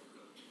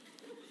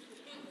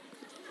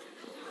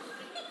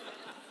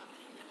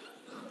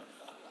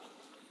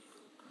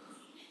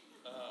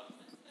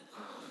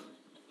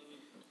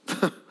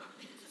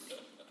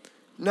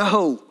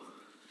 No,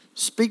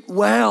 speak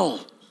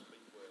well.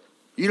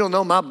 You don't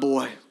know my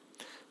boy.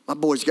 My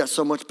boy's got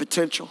so much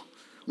potential.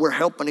 We're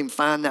helping him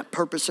find that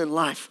purpose in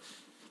life.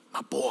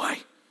 My boy.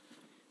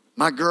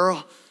 My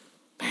girl,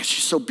 man,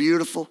 she's so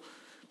beautiful.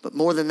 But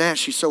more than that,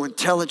 she's so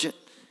intelligent.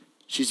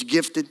 She's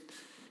gifted.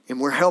 And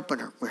we're helping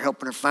her. We're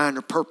helping her find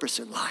her purpose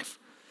in life.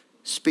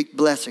 Speak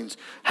blessings.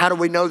 How do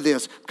we know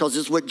this? Because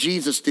this is what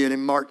Jesus did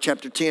in Mark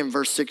chapter 10,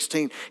 verse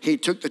 16. He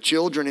took the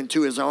children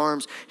into his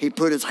arms. He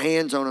put his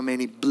hands on them and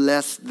he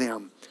blessed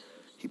them.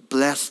 He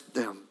blessed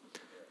them.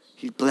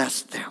 He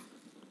blessed them.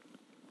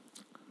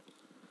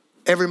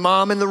 Every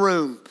mom in the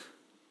room,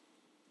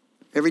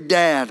 every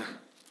dad,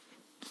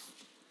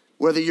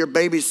 whether your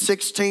baby's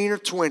 16 or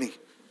 20,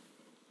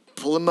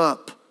 pull them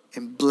up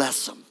and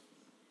bless them.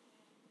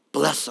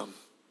 Bless them.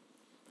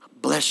 I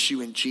bless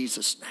you in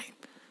Jesus' name.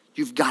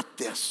 You've got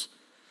this.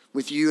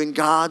 With you and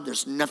God,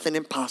 there's nothing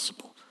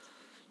impossible.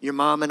 Your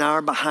mom and I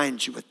are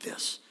behind you with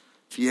this.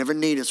 If you ever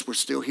need us, we're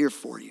still here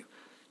for you.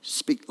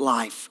 Speak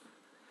life.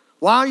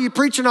 Why are you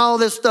preaching all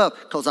this stuff?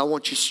 Because I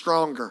want you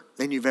stronger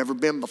than you've ever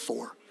been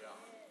before.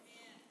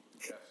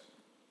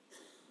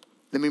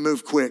 Let me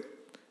move quick.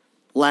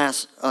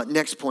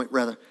 Next point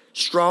rather.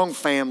 Strong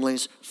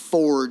families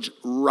forge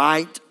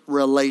right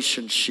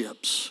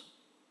relationships.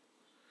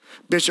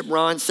 Bishop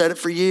Ron said it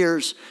for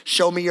years.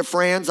 Show me your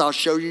friends, I'll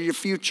show you your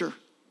future.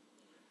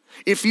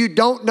 If you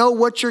don't know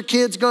what your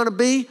kid's going to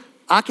be,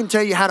 I can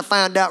tell you how to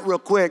find out real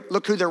quick.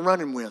 Look who they're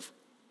running with.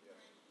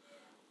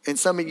 And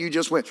some of you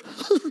just went,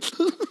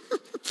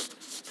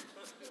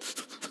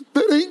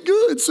 that ain't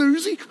good,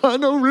 Susie. I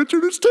know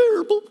Richard is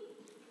terrible.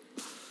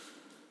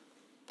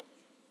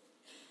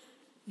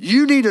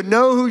 You need to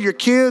know who your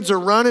kids are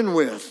running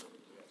with.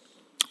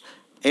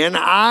 And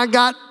I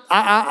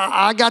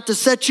got to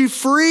set you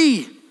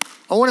free.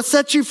 I want to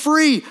set you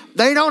free.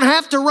 They don't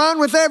have to run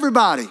with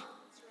everybody.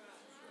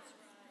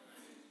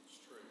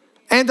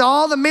 And to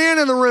all the men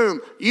in the room,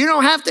 you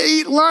don't have to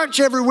eat lunch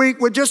every week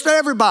with just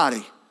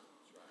everybody.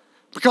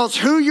 Because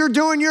who you're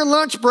doing your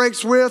lunch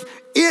breaks with,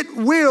 it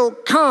will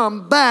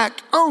come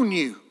back on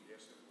you.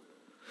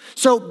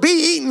 So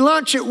be eating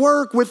lunch at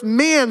work with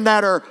men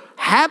that are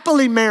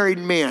happily married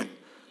men,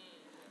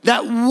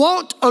 that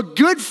want a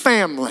good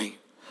family,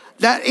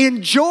 that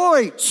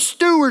enjoy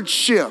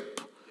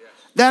stewardship,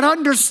 that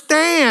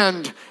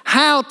understand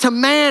how to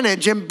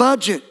manage and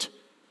budget.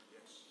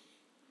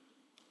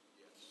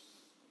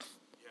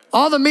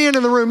 All the men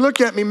in the room,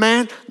 look at me,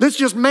 man. This is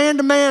just man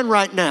to man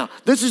right now.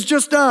 This is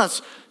just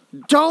us.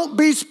 Don't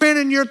be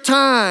spending your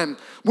time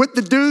with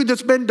the dude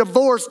that's been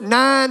divorced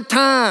 9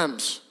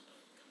 times.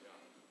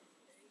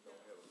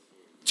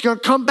 It's going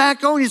to come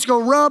back on you. It's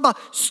going to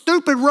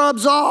stupid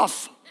rubs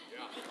off.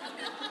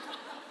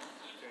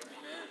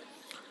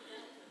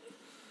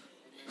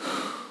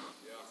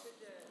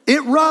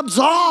 It rubs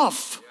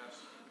off.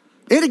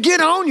 It'll get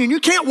on you and you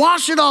can't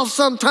wash it off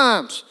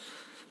sometimes.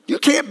 You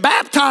can't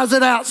baptize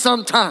it out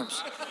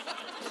sometimes.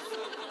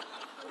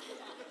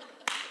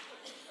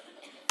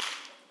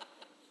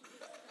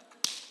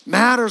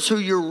 Matters who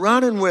you're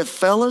running with,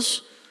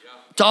 fellas.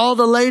 To all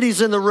the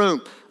ladies in the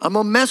room, I'm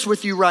going to mess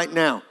with you right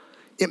now.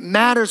 It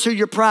matters who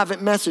you're private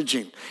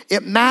messaging.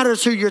 It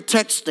matters who you're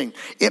texting.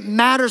 It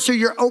matters who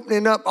you're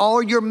opening up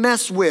all your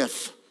mess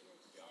with.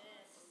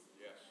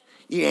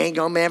 You ain't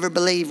going to ever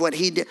believe what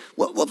he did.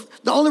 Well,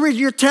 the only reason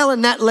you're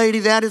telling that lady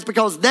that is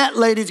because that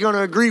lady's going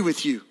to agree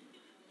with you.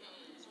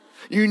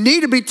 You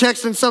need to be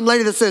texting some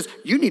lady that says,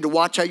 you need to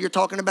watch how you're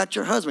talking about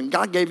your husband.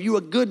 God gave you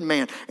a good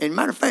man. And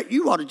matter of fact,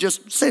 you ought to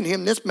just send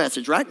him this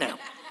message right now.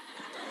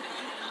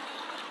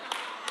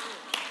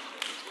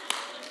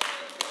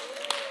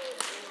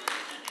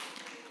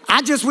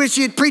 I just wish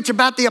you'd preach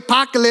about the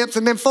apocalypse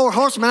and then 4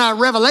 horsemen out of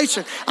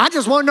Revelation. I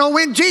just want to know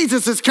when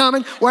Jesus is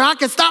coming where I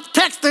can stop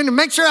texting and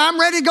make sure I'm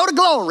ready to go to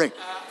glory.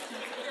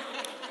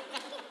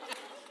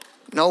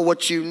 No,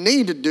 what you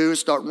need to do is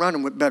start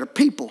running with better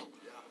people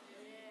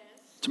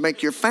to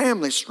make your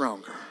family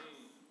stronger.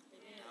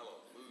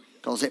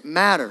 Because it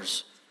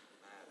matters.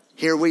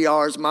 Here we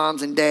are as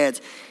moms and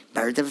dads.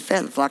 Birds of a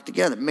feather flock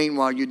together.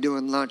 Meanwhile, you're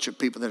doing lunch with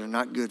people that are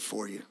not good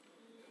for you.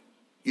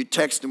 You're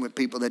texting with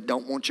people that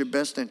don't want your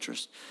best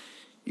interest.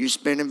 You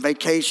spending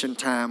vacation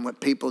time with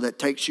people that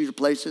takes you to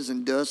places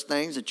and does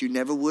things that you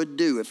never would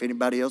do if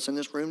anybody else in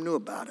this room knew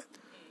about it.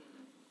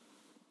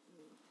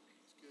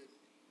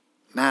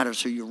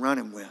 Matters who you're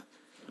running with.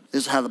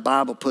 This is how the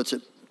Bible puts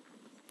it.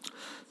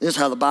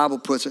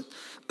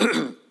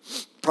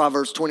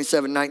 Proverbs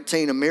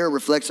 27:19, a mirror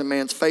reflects a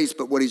man's face,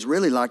 but what he's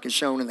really like is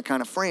shown in the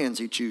kind of friends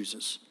he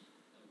chooses.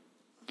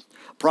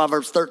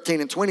 Proverbs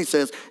 13:20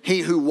 says, he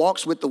who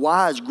walks with the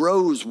wise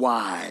grows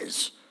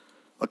wise.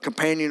 A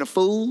companion of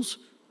fools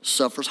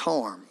suffers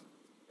harm.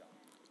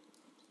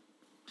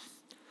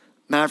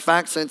 Matter of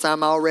fact, since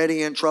I'm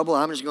already in trouble,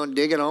 I'm just going to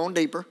dig it on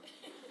deeper.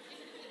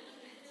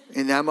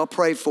 And I'm going to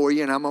pray for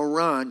you, and I'm going to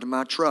run to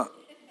my truck.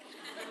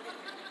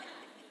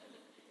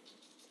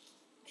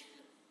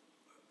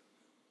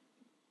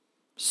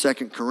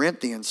 Second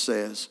Corinthians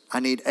says, I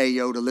need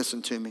Ayo to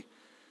listen to me.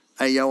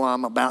 Ayo,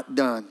 I'm about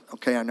done.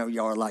 Okay, I know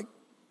y'all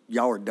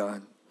are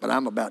done, but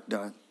I'm about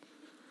done.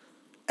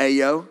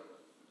 Ayo,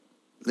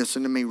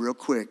 listen to me real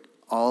quick.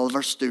 All of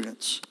our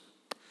students,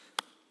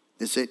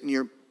 this isn't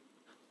your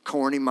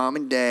corny mom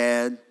and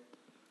dad.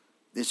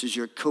 This is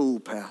your cool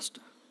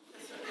pastor.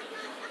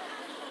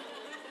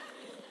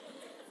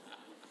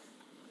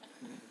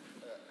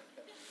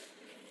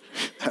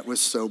 That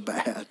was so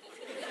bad.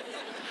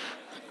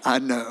 I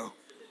know.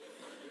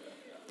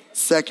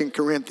 2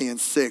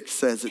 Corinthians 6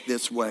 says it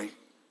this way.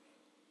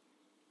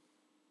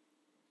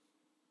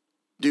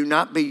 Do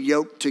not be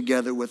yoked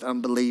together with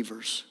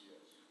unbelievers.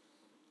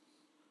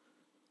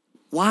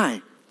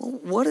 Why? Well,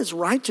 what does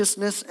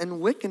righteousness and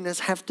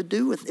wickedness have to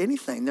do with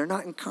anything? They're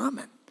not in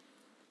common.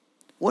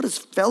 What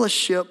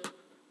fellowship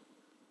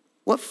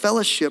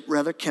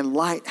can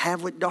light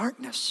have with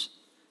darkness?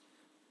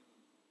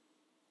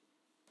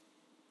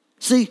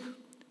 See,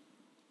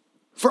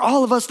 for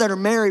all of us that are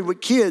married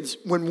with kids,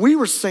 when we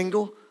were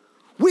single,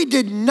 we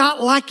did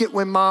not like it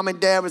when mom and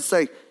dad would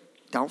say,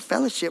 don't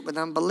fellowship with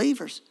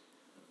unbelievers.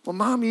 Well,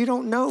 Mom, you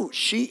don't know.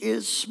 She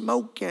is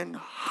smoking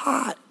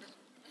hot.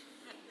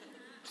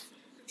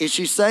 Is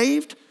she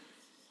saved?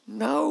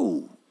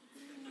 No.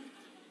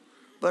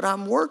 But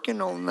I'm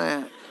working on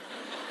that.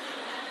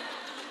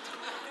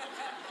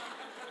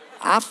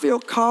 I feel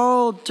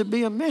called to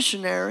be a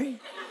missionary.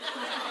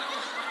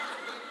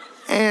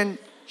 And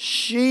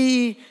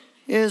she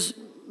is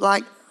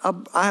like,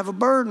 I have a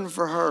burden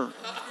for her.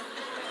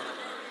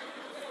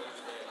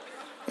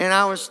 And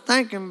I was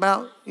thinking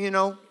about,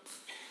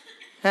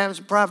 having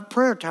some private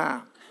prayer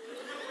time.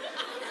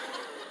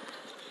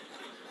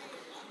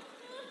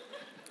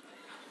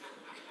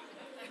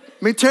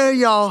 Let me tell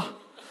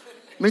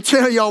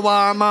y'all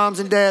why our moms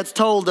and dads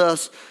told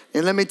us.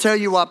 And let me tell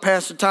you why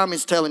Pastor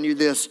Tommy's telling you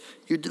this.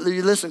 You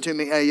listen to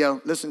me,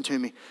 Ayo, listen to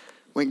me.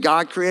 When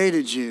God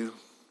created you,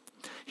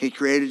 He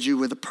created you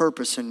with a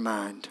purpose in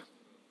mind.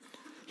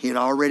 He had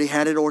already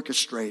had it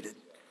orchestrated.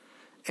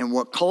 And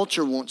what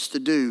culture wants to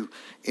do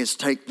is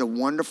take the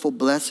wonderful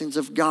blessings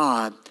of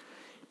God.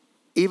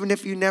 Even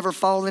if you never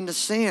fall into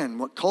sin,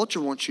 what culture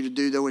wants you to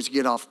do, though, is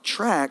get off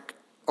track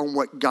on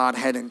what God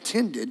had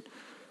intended.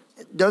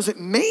 It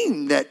doesn't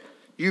mean that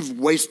you've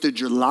wasted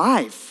your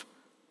life.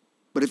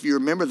 But if you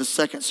remember the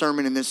second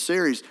sermon in this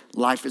series,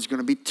 life is going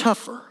to be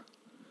tougher.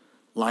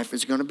 Life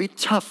is going to be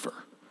tougher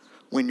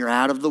when you're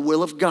out of the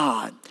will of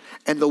God.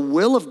 And the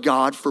will of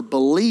God for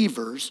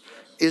believers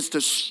is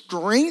to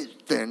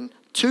strengthen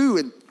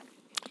two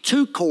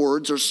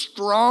cords are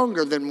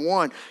stronger than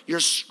one.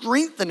 You're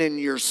strengthening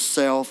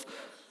yourself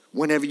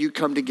whenever you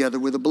come together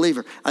with a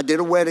believer. I did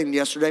a wedding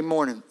yesterday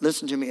morning.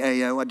 Listen to me,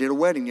 Ayo. I did a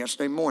wedding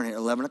yesterday morning at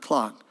 11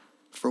 o'clock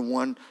for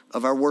one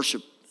of our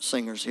worship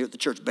singers here at the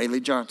church,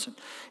 Bailey Johnson.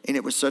 And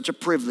it was such a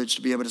privilege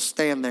to be able to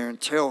stand there and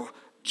tell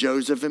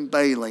Joseph and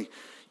Bailey,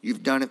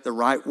 you've done it the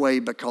right way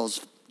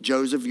because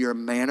Joseph, you're a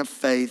man of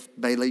faith.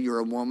 Bailey, you're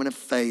a woman of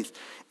faith.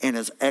 And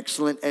as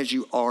excellent as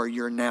you are,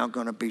 you're now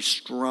going to be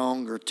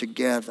stronger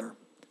together.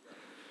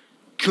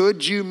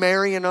 Could you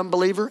marry an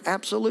unbeliever?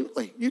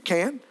 Absolutely, you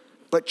can.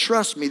 But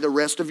trust me, the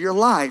rest of your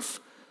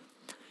life,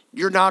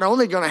 you're not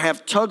only going to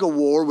have tug of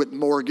war with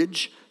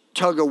mortgage,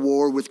 tug of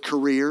war with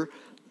career,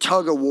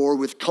 tug of war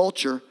with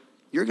culture,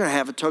 you're going to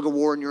have a tug of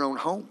war in your own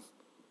home.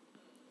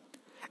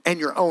 And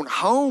your own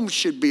home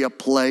should be a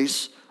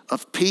place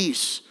of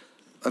peace,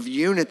 of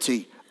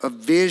unity, of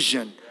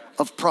vision,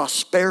 of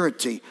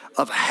prosperity,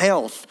 of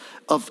health,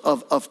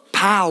 of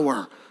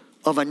power,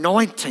 of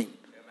anointing.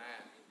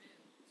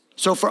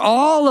 So for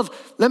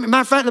let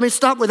me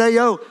stop with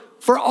Ayo.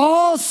 For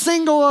all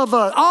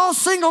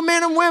single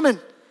men and women,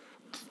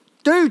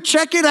 dude,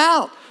 check it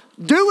out.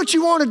 Do what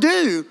you want to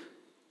do,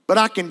 but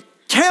I can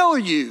tell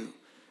you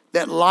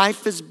that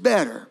life is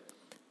better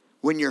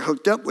when you're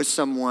hooked up with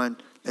someone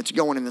that's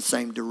going in the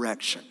same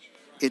direction.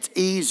 It's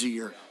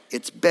easier,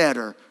 it's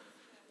better,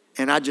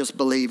 and I just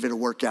believe it'll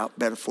work out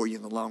better for you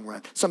in the long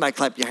run. Somebody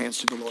clap your hands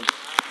to the Lord.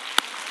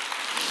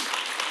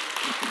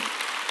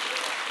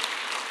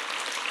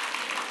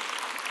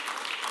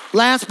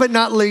 Last but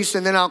not least,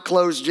 and then I'll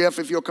close. Jeff,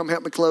 if you'll come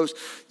help me close.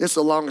 This is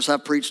the longest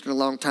I've preached in a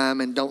long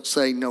time, and don't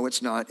say, no,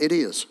 it's not. It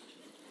is.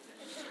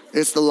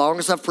 It's the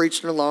longest I've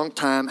preached in a long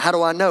time. How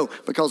do I know?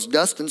 Because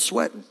Dustin's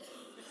sweating.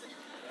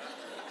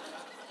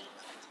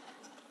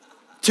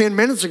 10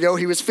 minutes ago,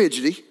 he was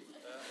fidgety.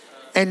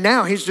 And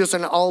now he's just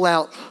an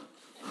all-out.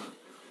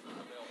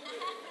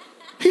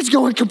 He's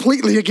going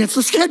completely against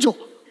the schedule.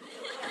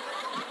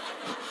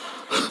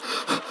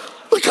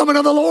 The coming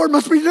of the Lord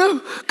must be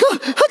new.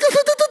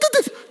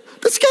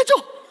 The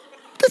schedule.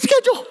 The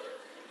schedule.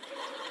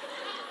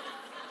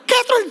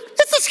 Catherine,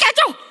 it's the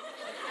schedule.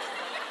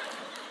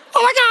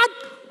 Oh my God,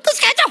 the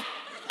schedule.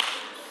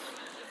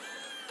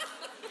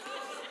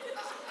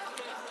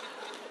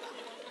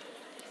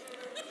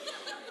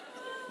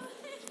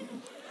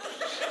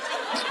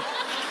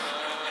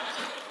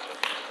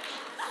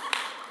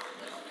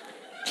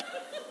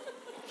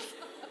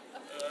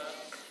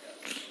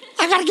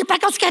 I gotta get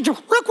back on schedule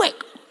real quick.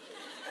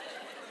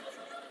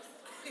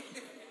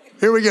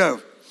 Here we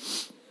go.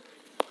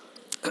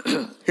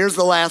 Here's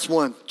the last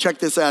one. Check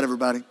this out,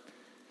 everybody.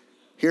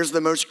 Here's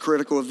the most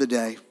critical of the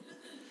day.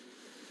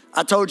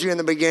 I told you in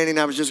the beginning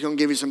I was just going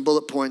to give you some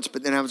bullet points,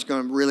 but then I was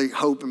going to really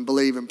hope and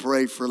believe and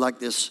pray for like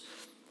this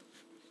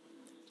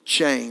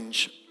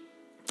change.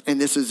 And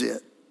this is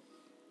it.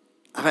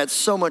 I've had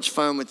so much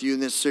fun with you in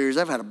this series.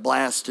 I've had a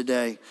blast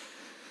today.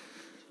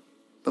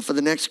 But for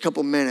the next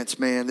couple minutes,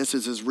 man, this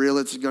is as real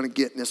as it's going to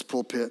get in this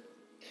pulpit.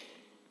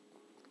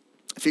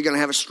 If you're going to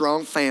have a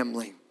strong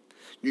family,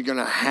 you're going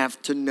to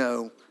have to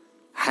know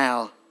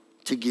how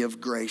to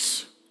give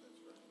grace.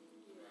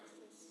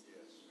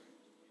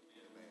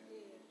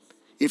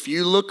 If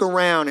you look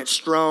around at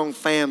strong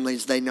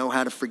families, they know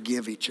how to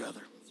forgive each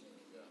other.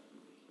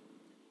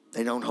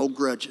 They don't hold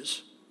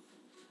grudges.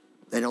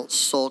 They don't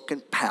sulk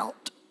and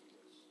pout.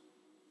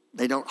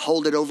 They don't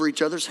hold it over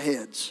each other's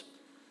heads.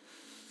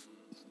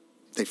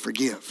 They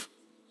forgive.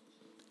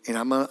 And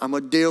I'm going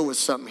to deal with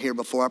something here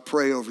before I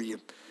pray over you.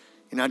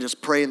 And I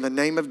just pray in the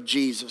name of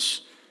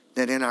Jesus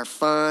that in our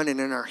fun and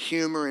in our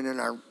humor and in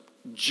our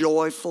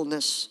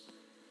joyfulness,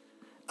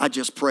 I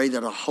just pray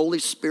that a Holy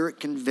Spirit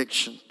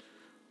conviction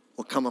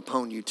will come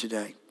upon you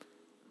today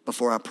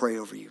before I pray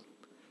over you.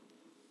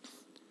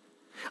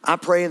 I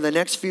pray in the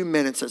next few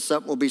minutes that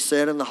something will be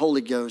said in the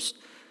Holy Ghost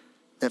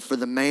that for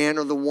the man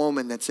or the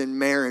woman that's in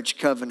marriage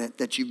covenant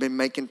that you've been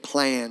making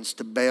plans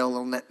to bail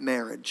on that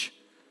marriage,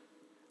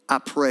 I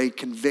pray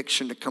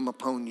conviction to come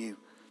upon you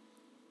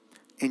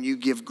and you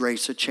give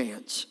grace a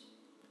chance.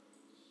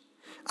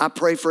 I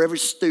pray for every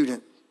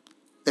student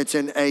that's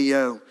in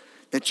AO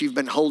that you've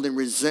been holding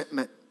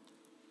resentment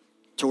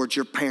towards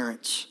your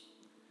parents.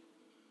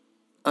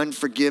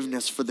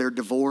 Unforgiveness for their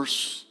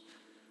divorce.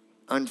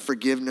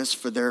 Unforgiveness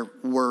for their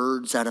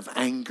words out of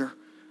anger.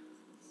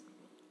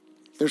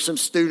 There's some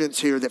students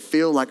here that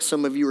feel like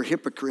some of you are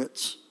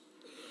hypocrites.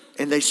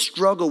 And they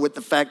struggle with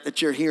the fact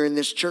that you're here in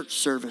this church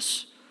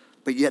service.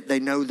 But yet they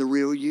know the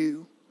real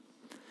you.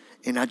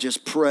 And I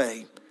just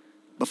pray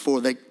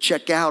before they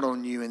check out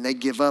on you and they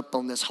give up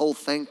on this whole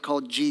thing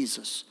called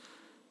Jesus,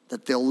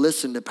 that they'll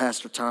listen to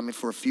Pastor Tommy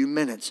for a few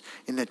minutes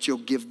and that you'll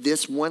give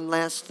this one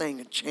last thing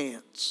a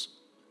chance.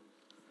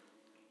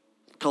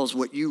 Because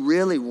what you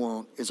really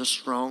want is a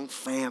strong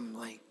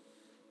family.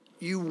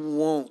 You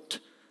want.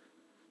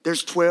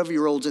 There's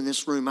 12-year-olds in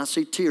this room. I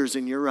see tears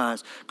in your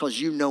eyes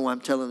because you know I'm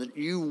telling them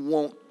you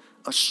want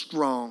a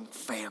strong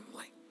family.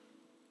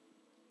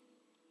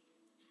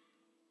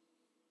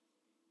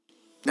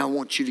 Now I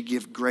want you to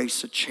give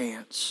grace a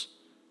chance.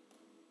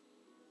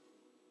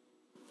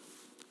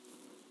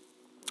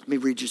 Let me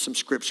read you some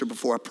scripture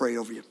before I pray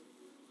over you.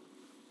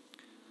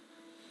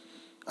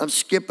 I'm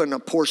skipping a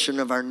portion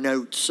of our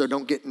notes, so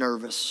don't get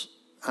nervous.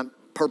 I'm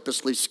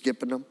purposely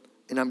skipping them.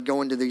 And I'm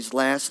going to these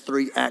last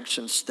 3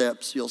 action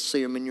steps. You'll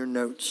see them in your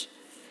notes.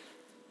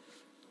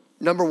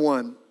 Number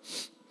 1.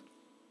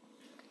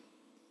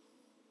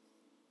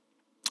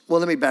 Well,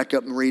 let me back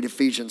up and read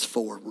Ephesians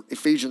 4.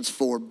 Ephesians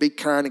 4, be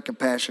kind and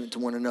compassionate to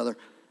one another.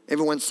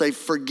 Everyone say,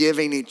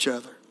 forgiving each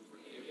other.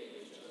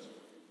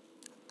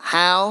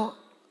 How?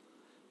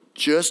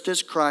 Just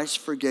as Christ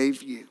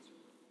forgave you.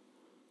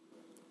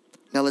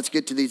 Now let's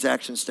get to these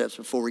action steps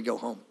before we go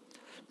home.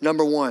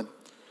 Number 1,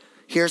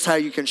 here's how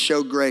you can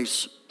show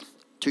grace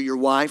to your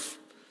wife.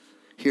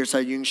 Here's how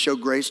you can show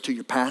grace to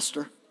your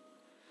pastor.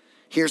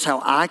 Here's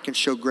how I can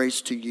show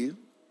grace to you.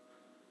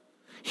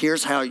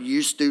 Here's how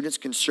you students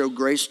can show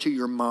grace to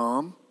your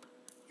mom,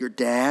 your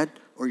dad,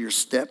 or your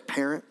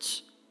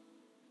step-parents.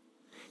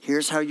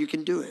 Here's how you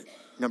can do it.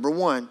 Number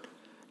 1,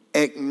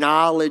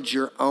 acknowledge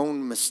your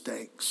own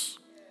mistakes.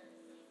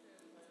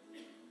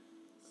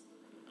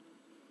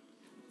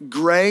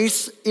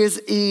 Grace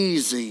is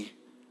easy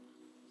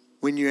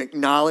when you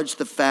acknowledge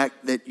the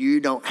fact that you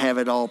don't have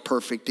it all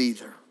perfect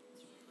either.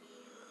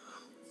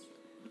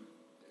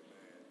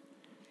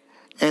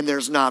 And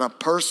there's not a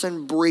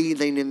person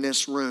breathing in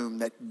this room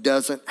that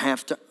doesn't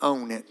have to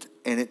own it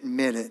and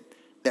admit it,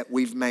 that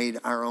we've made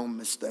our own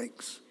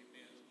mistakes.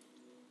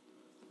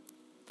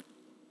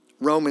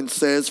 Romans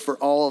says, for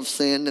all have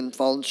sinned and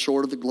fallen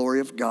short of the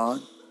glory of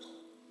God.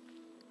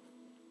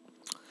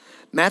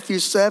 Matthew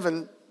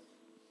 7,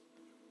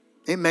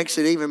 it makes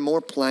it even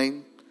more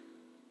plain.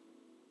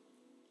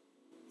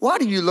 Why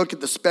do you look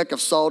at the speck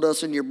of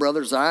sawdust in your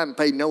brother's eye and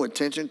pay no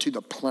attention to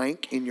the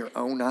plank in your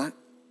own eye?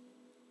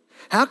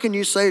 How can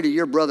you say to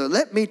your brother,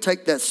 let me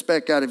take that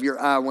speck out of your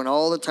eye when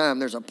all the time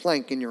there's a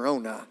plank in your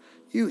own eye?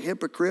 You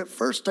hypocrite,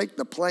 first take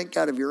the plank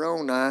out of your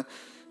own eye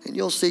and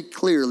you'll see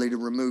clearly to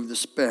remove the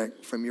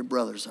speck from your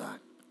brother's eye.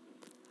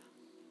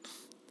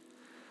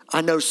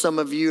 I know some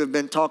of you have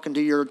been talking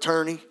to your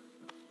attorney.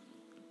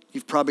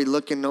 You've probably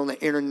looking on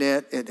the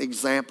internet at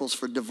examples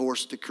for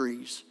divorce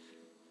decrees.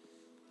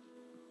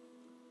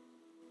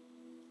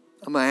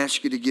 I'm going to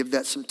ask you to give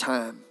that some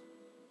time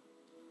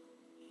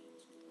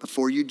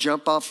before you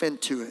jump off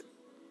into it.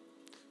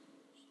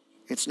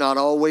 It's not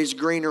always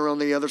greener on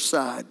the other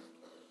side.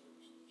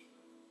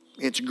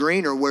 It's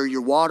greener where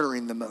you're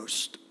watering the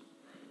most.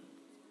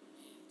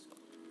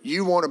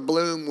 You want to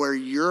bloom where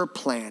you're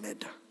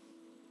planted.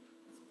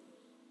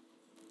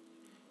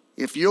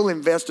 If you'll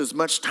invest as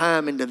much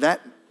time into that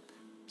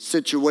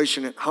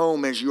situation at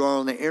home as you are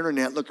on the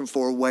internet looking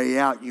for a way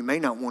out, you may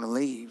not want to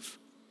leave.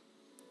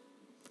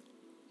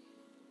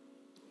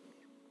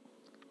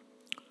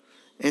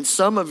 And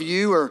some of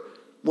you are,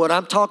 what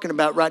I'm talking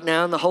about right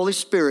now in the Holy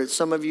Spirit,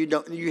 some of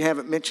you you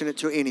haven't mentioned it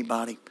to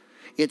anybody.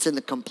 It's in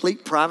the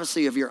complete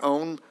privacy of your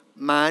own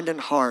mind and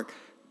heart.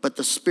 But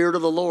the Spirit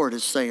of the Lord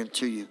is saying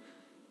to you,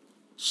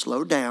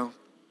 slow down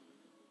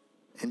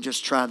and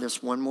just try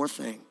this one more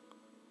thing.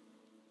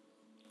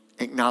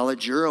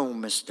 Acknowledge your own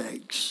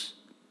mistakes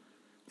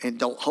and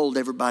don't hold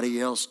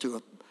everybody else to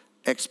an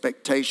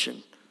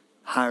expectation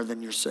higher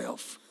than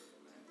yourself.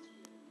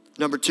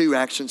 Number 2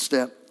 action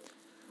step.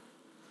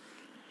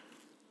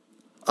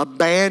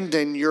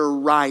 Abandon your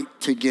right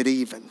to get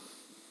even.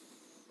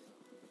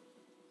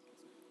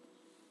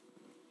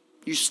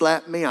 You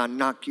slap me, I'll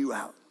knock you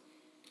out.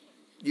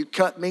 You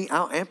cut me,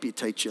 I'll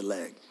amputate your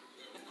leg.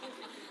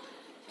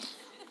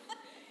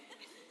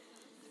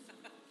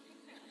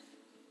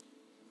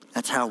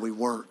 That's how we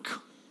work.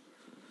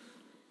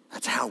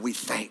 That's how we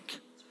think.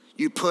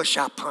 You push,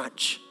 I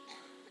punch.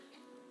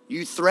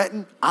 You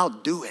threaten, I'll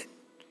do it.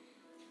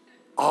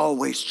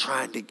 Always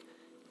trying to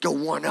go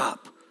one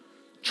up.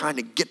 Trying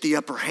to get the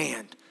upper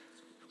hand.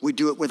 We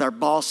do it with our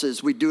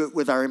bosses. We do it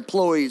with our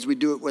employees. We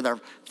do it with our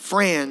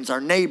friends,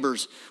 our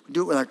neighbors. We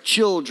do it with our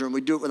children.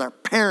 We do it with our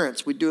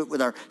parents. We do it with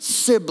our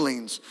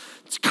siblings.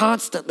 It's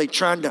constantly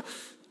trying to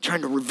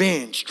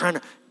revenge, trying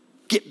to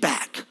get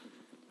back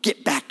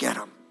at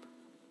them.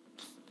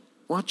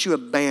 Why don't you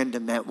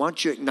abandon that? Why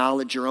don't you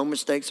acknowledge your own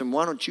mistakes? And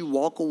why don't you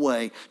walk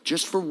away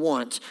just for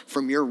once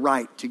from your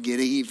right to get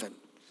even?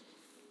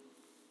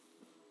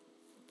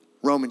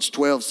 Romans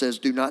 12 says,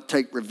 do not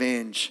take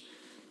revenge.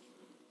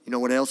 You know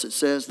what else it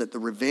says? That the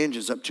revenge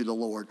is up to the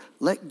Lord.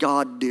 Let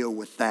God deal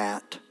with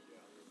that.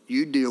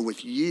 You deal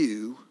with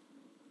you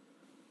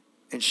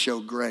and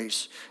show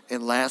grace.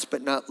 And last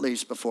but not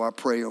least, before I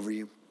pray over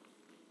you,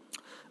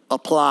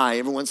 apply.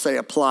 Everyone say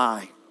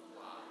apply.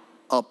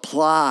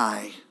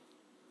 Apply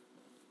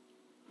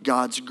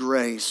God's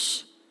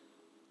grace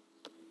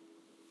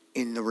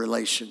in the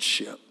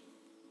relationship.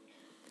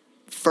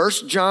 1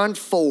 John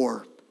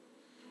 4.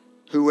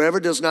 Whoever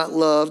does not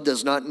love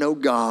does not know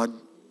God.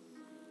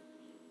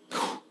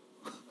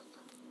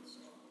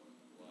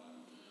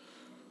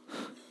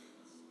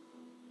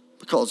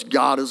 Because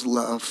God is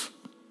love.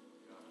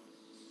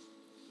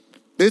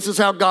 This is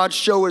how God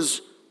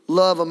shows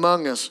love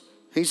among us.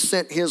 He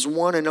sent his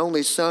one and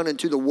only Son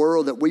into the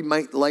world that we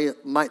might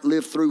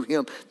live through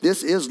him.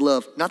 This is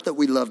love. Not that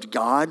we loved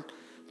God,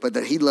 but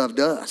that he loved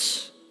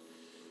us.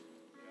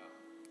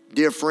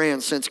 Dear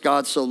friends, since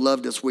God so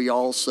loved us, we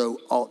also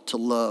ought to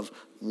love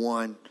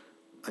one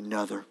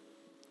another.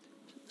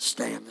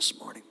 Stand this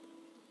morning.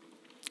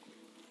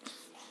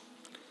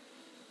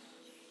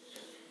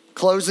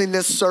 Closing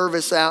this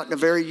service out in a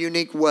very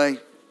unique way.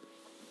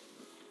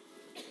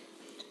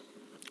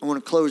 I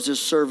want to close this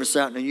service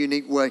out in a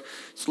unique way.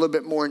 It's a little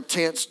bit more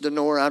intense,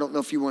 Denora. I don't know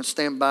if you want to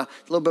stand by. A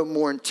little bit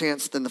more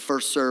intense than the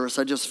first service.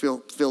 I just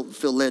feel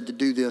led to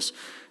do this.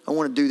 I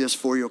want to do this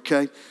for you,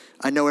 okay?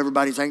 I know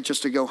everybody's anxious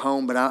to go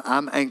home, but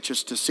I'm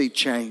anxious to see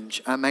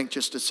change. I'm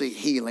anxious to see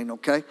healing,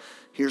 okay?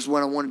 Here's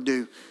what I want to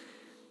do.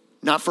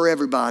 Not for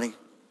everybody,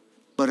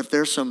 but if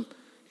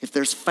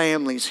there's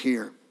families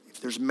here,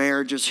 if there's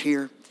marriages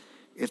here,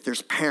 if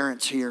there's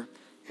parents here,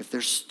 if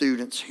there's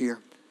students here,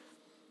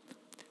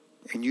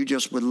 and you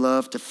just would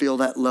love to feel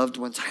that loved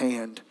one's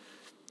hand,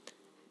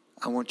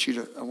 I want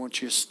you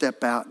to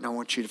step out and I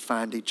want you to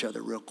find each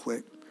other real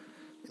quick.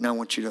 And I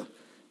want you to,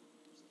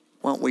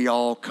 why don't we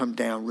all come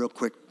down real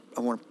quick?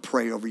 I want to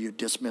pray over you,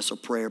 dismissal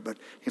prayer. But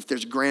if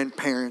there's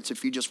grandparents,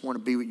 if you just want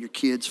to be with your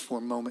kids for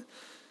a moment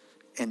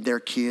and their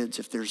kids,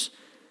 if there's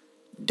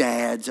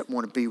dads that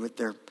want to be with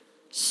their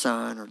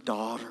son or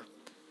daughter,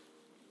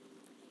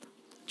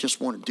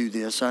 just want to do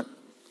this.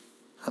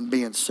 I'm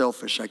being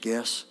selfish, I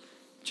guess.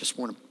 Just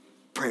want to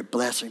pray a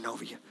blessing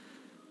over you.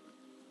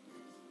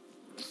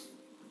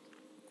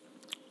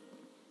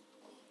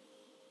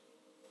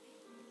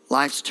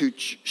 Life's too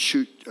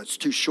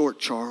short,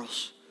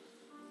 Charles.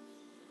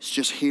 It's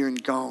just here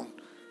and gone.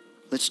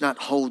 Let's not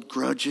hold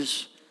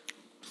grudges.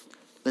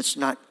 Let's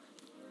not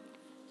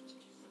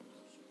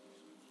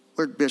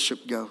Where'd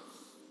Bishop go?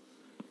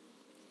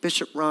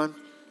 Bishop Ron,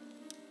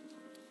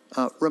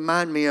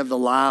 remind me of the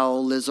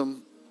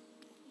Lyleism.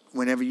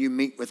 Whenever you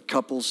meet with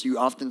couples, you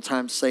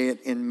oftentimes say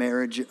it in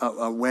marriage,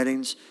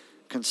 weddings,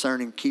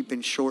 concerning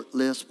keeping short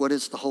lists. What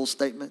is the whole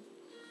statement?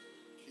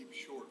 Keep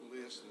short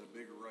lists and a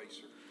big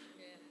eraser.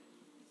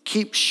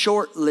 Keep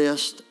short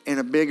list and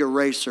a big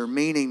eraser,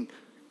 meaning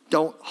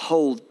don't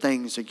hold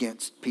things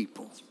against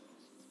people.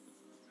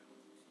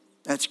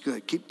 That's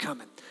good. Keep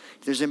coming.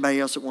 If there's anybody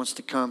else that wants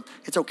to come,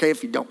 it's okay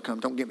if you don't come.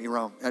 Don't get me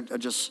wrong.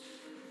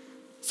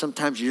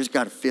 Sometimes you just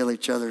got to feel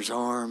each other's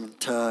arm and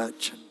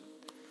touch.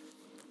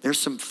 There's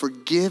some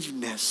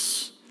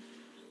forgiveness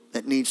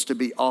that needs to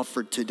be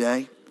offered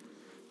today.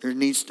 There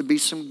needs to be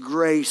some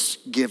grace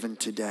given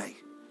today.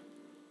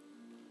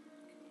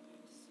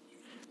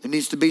 There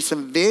needs to be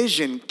some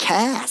vision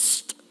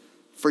cast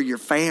for your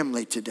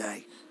family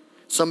today.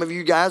 Some of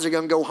you guys are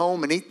going to go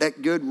home and eat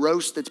that good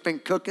roast that's been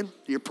cooking.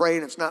 You're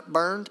praying it's not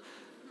burned.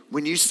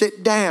 When you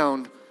sit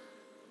down,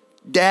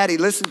 Daddy,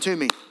 listen to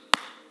me.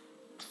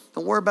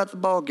 Don't worry about the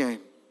ball game.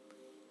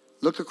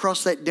 Look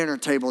across that dinner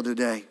table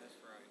today.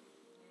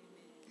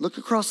 Look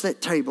across that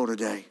table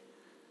today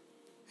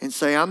and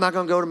say, I'm not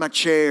going to go to my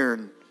chair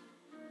and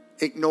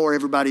ignore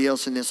everybody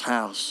else in this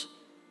house.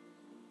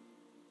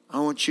 I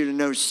want you to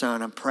know,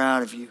 son, I'm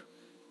proud of you.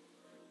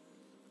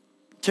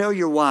 Tell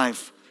your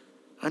wife,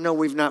 I know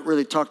we've not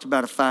really talked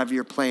about a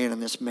 5-year plan in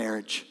this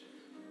marriage.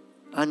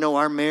 I know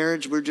our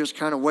marriage, we're just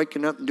kind of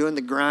waking up and doing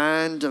the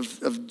grind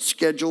of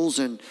schedules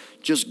and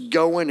just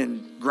going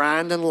and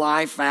grinding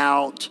life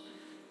out.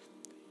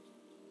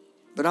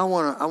 But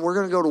we're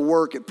going to go to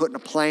work at putting a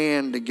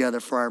plan together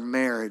for our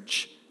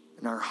marriage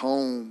and our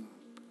home.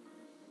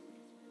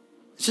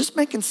 Is this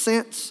making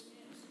sense?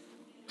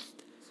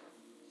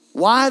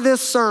 Why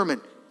this sermon?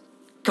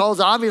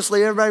 Because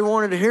obviously everybody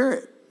wanted to hear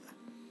it.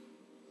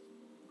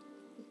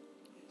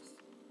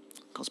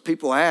 Because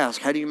people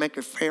ask, how do you make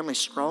your family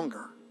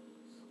stronger?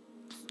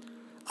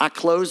 I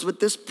close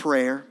with this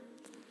prayer,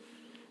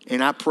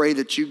 and I pray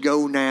that you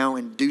go now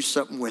and do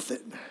something with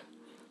it.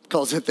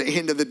 Because at the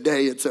end of the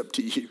day, it's up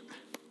to you.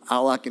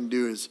 All I can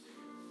do is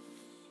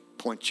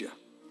point you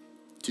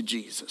to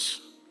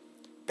Jesus.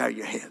 Bow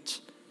your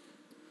heads.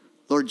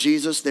 Lord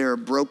Jesus, there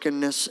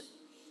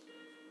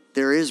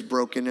is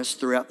brokenness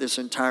throughout this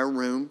entire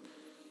room.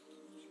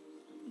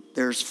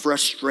 There's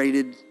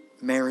frustrated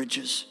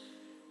marriages.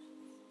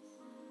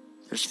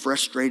 There's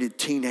frustrated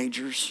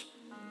teenagers.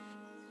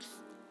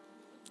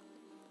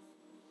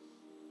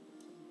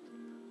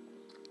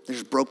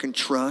 There's broken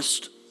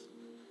trust.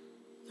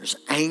 There's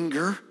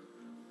anger.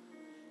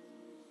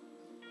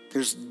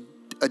 There's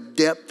a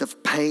depth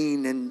of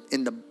pain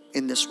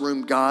in this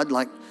room, God,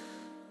 like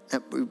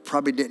that we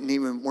probably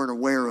weren't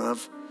aware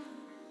of.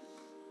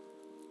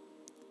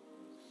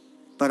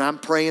 But I'm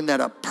praying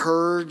that a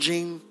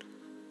purging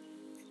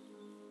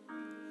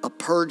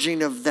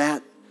of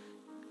that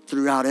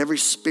throughout every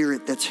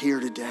spirit that's here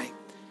today.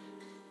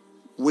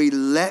 We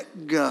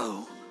let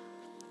go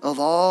of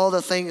all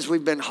the things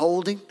we've been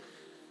holding,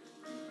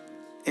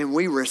 and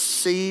we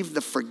receive the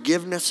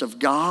forgiveness of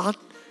God.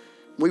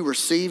 We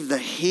receive the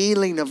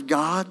healing of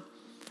God,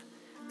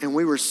 and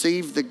we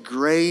receive the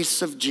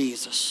grace of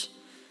Jesus.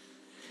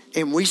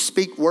 And we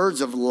speak words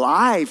of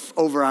life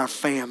over our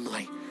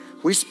family.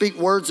 We speak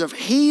words of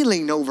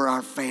healing over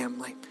our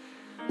family.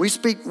 We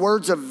speak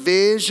words of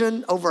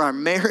vision over our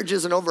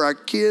marriages and over our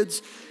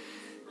kids.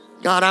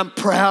 God, I'm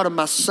proud of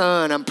my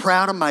son. I'm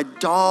proud of my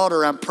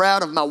daughter. I'm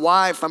proud of my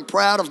wife. I'm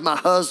proud of my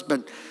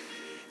husband.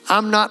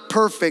 I'm not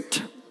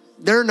perfect.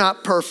 They're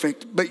not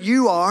perfect, but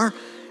you are.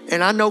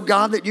 And I know,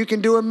 God, that you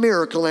can do a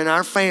miracle in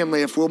our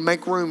family if we'll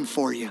make room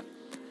for you.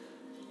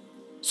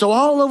 So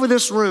all over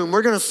this room,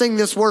 we're going to sing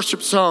this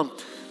worship song.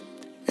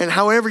 And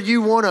however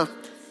you want to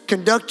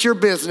conduct your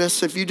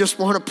business, if you just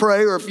want to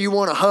pray or if you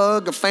want to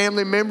hug a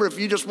family member, if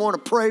you just want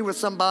to pray with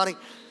somebody,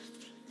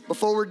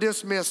 before we're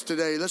dismissed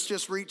today, let's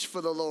just reach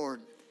for the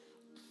Lord.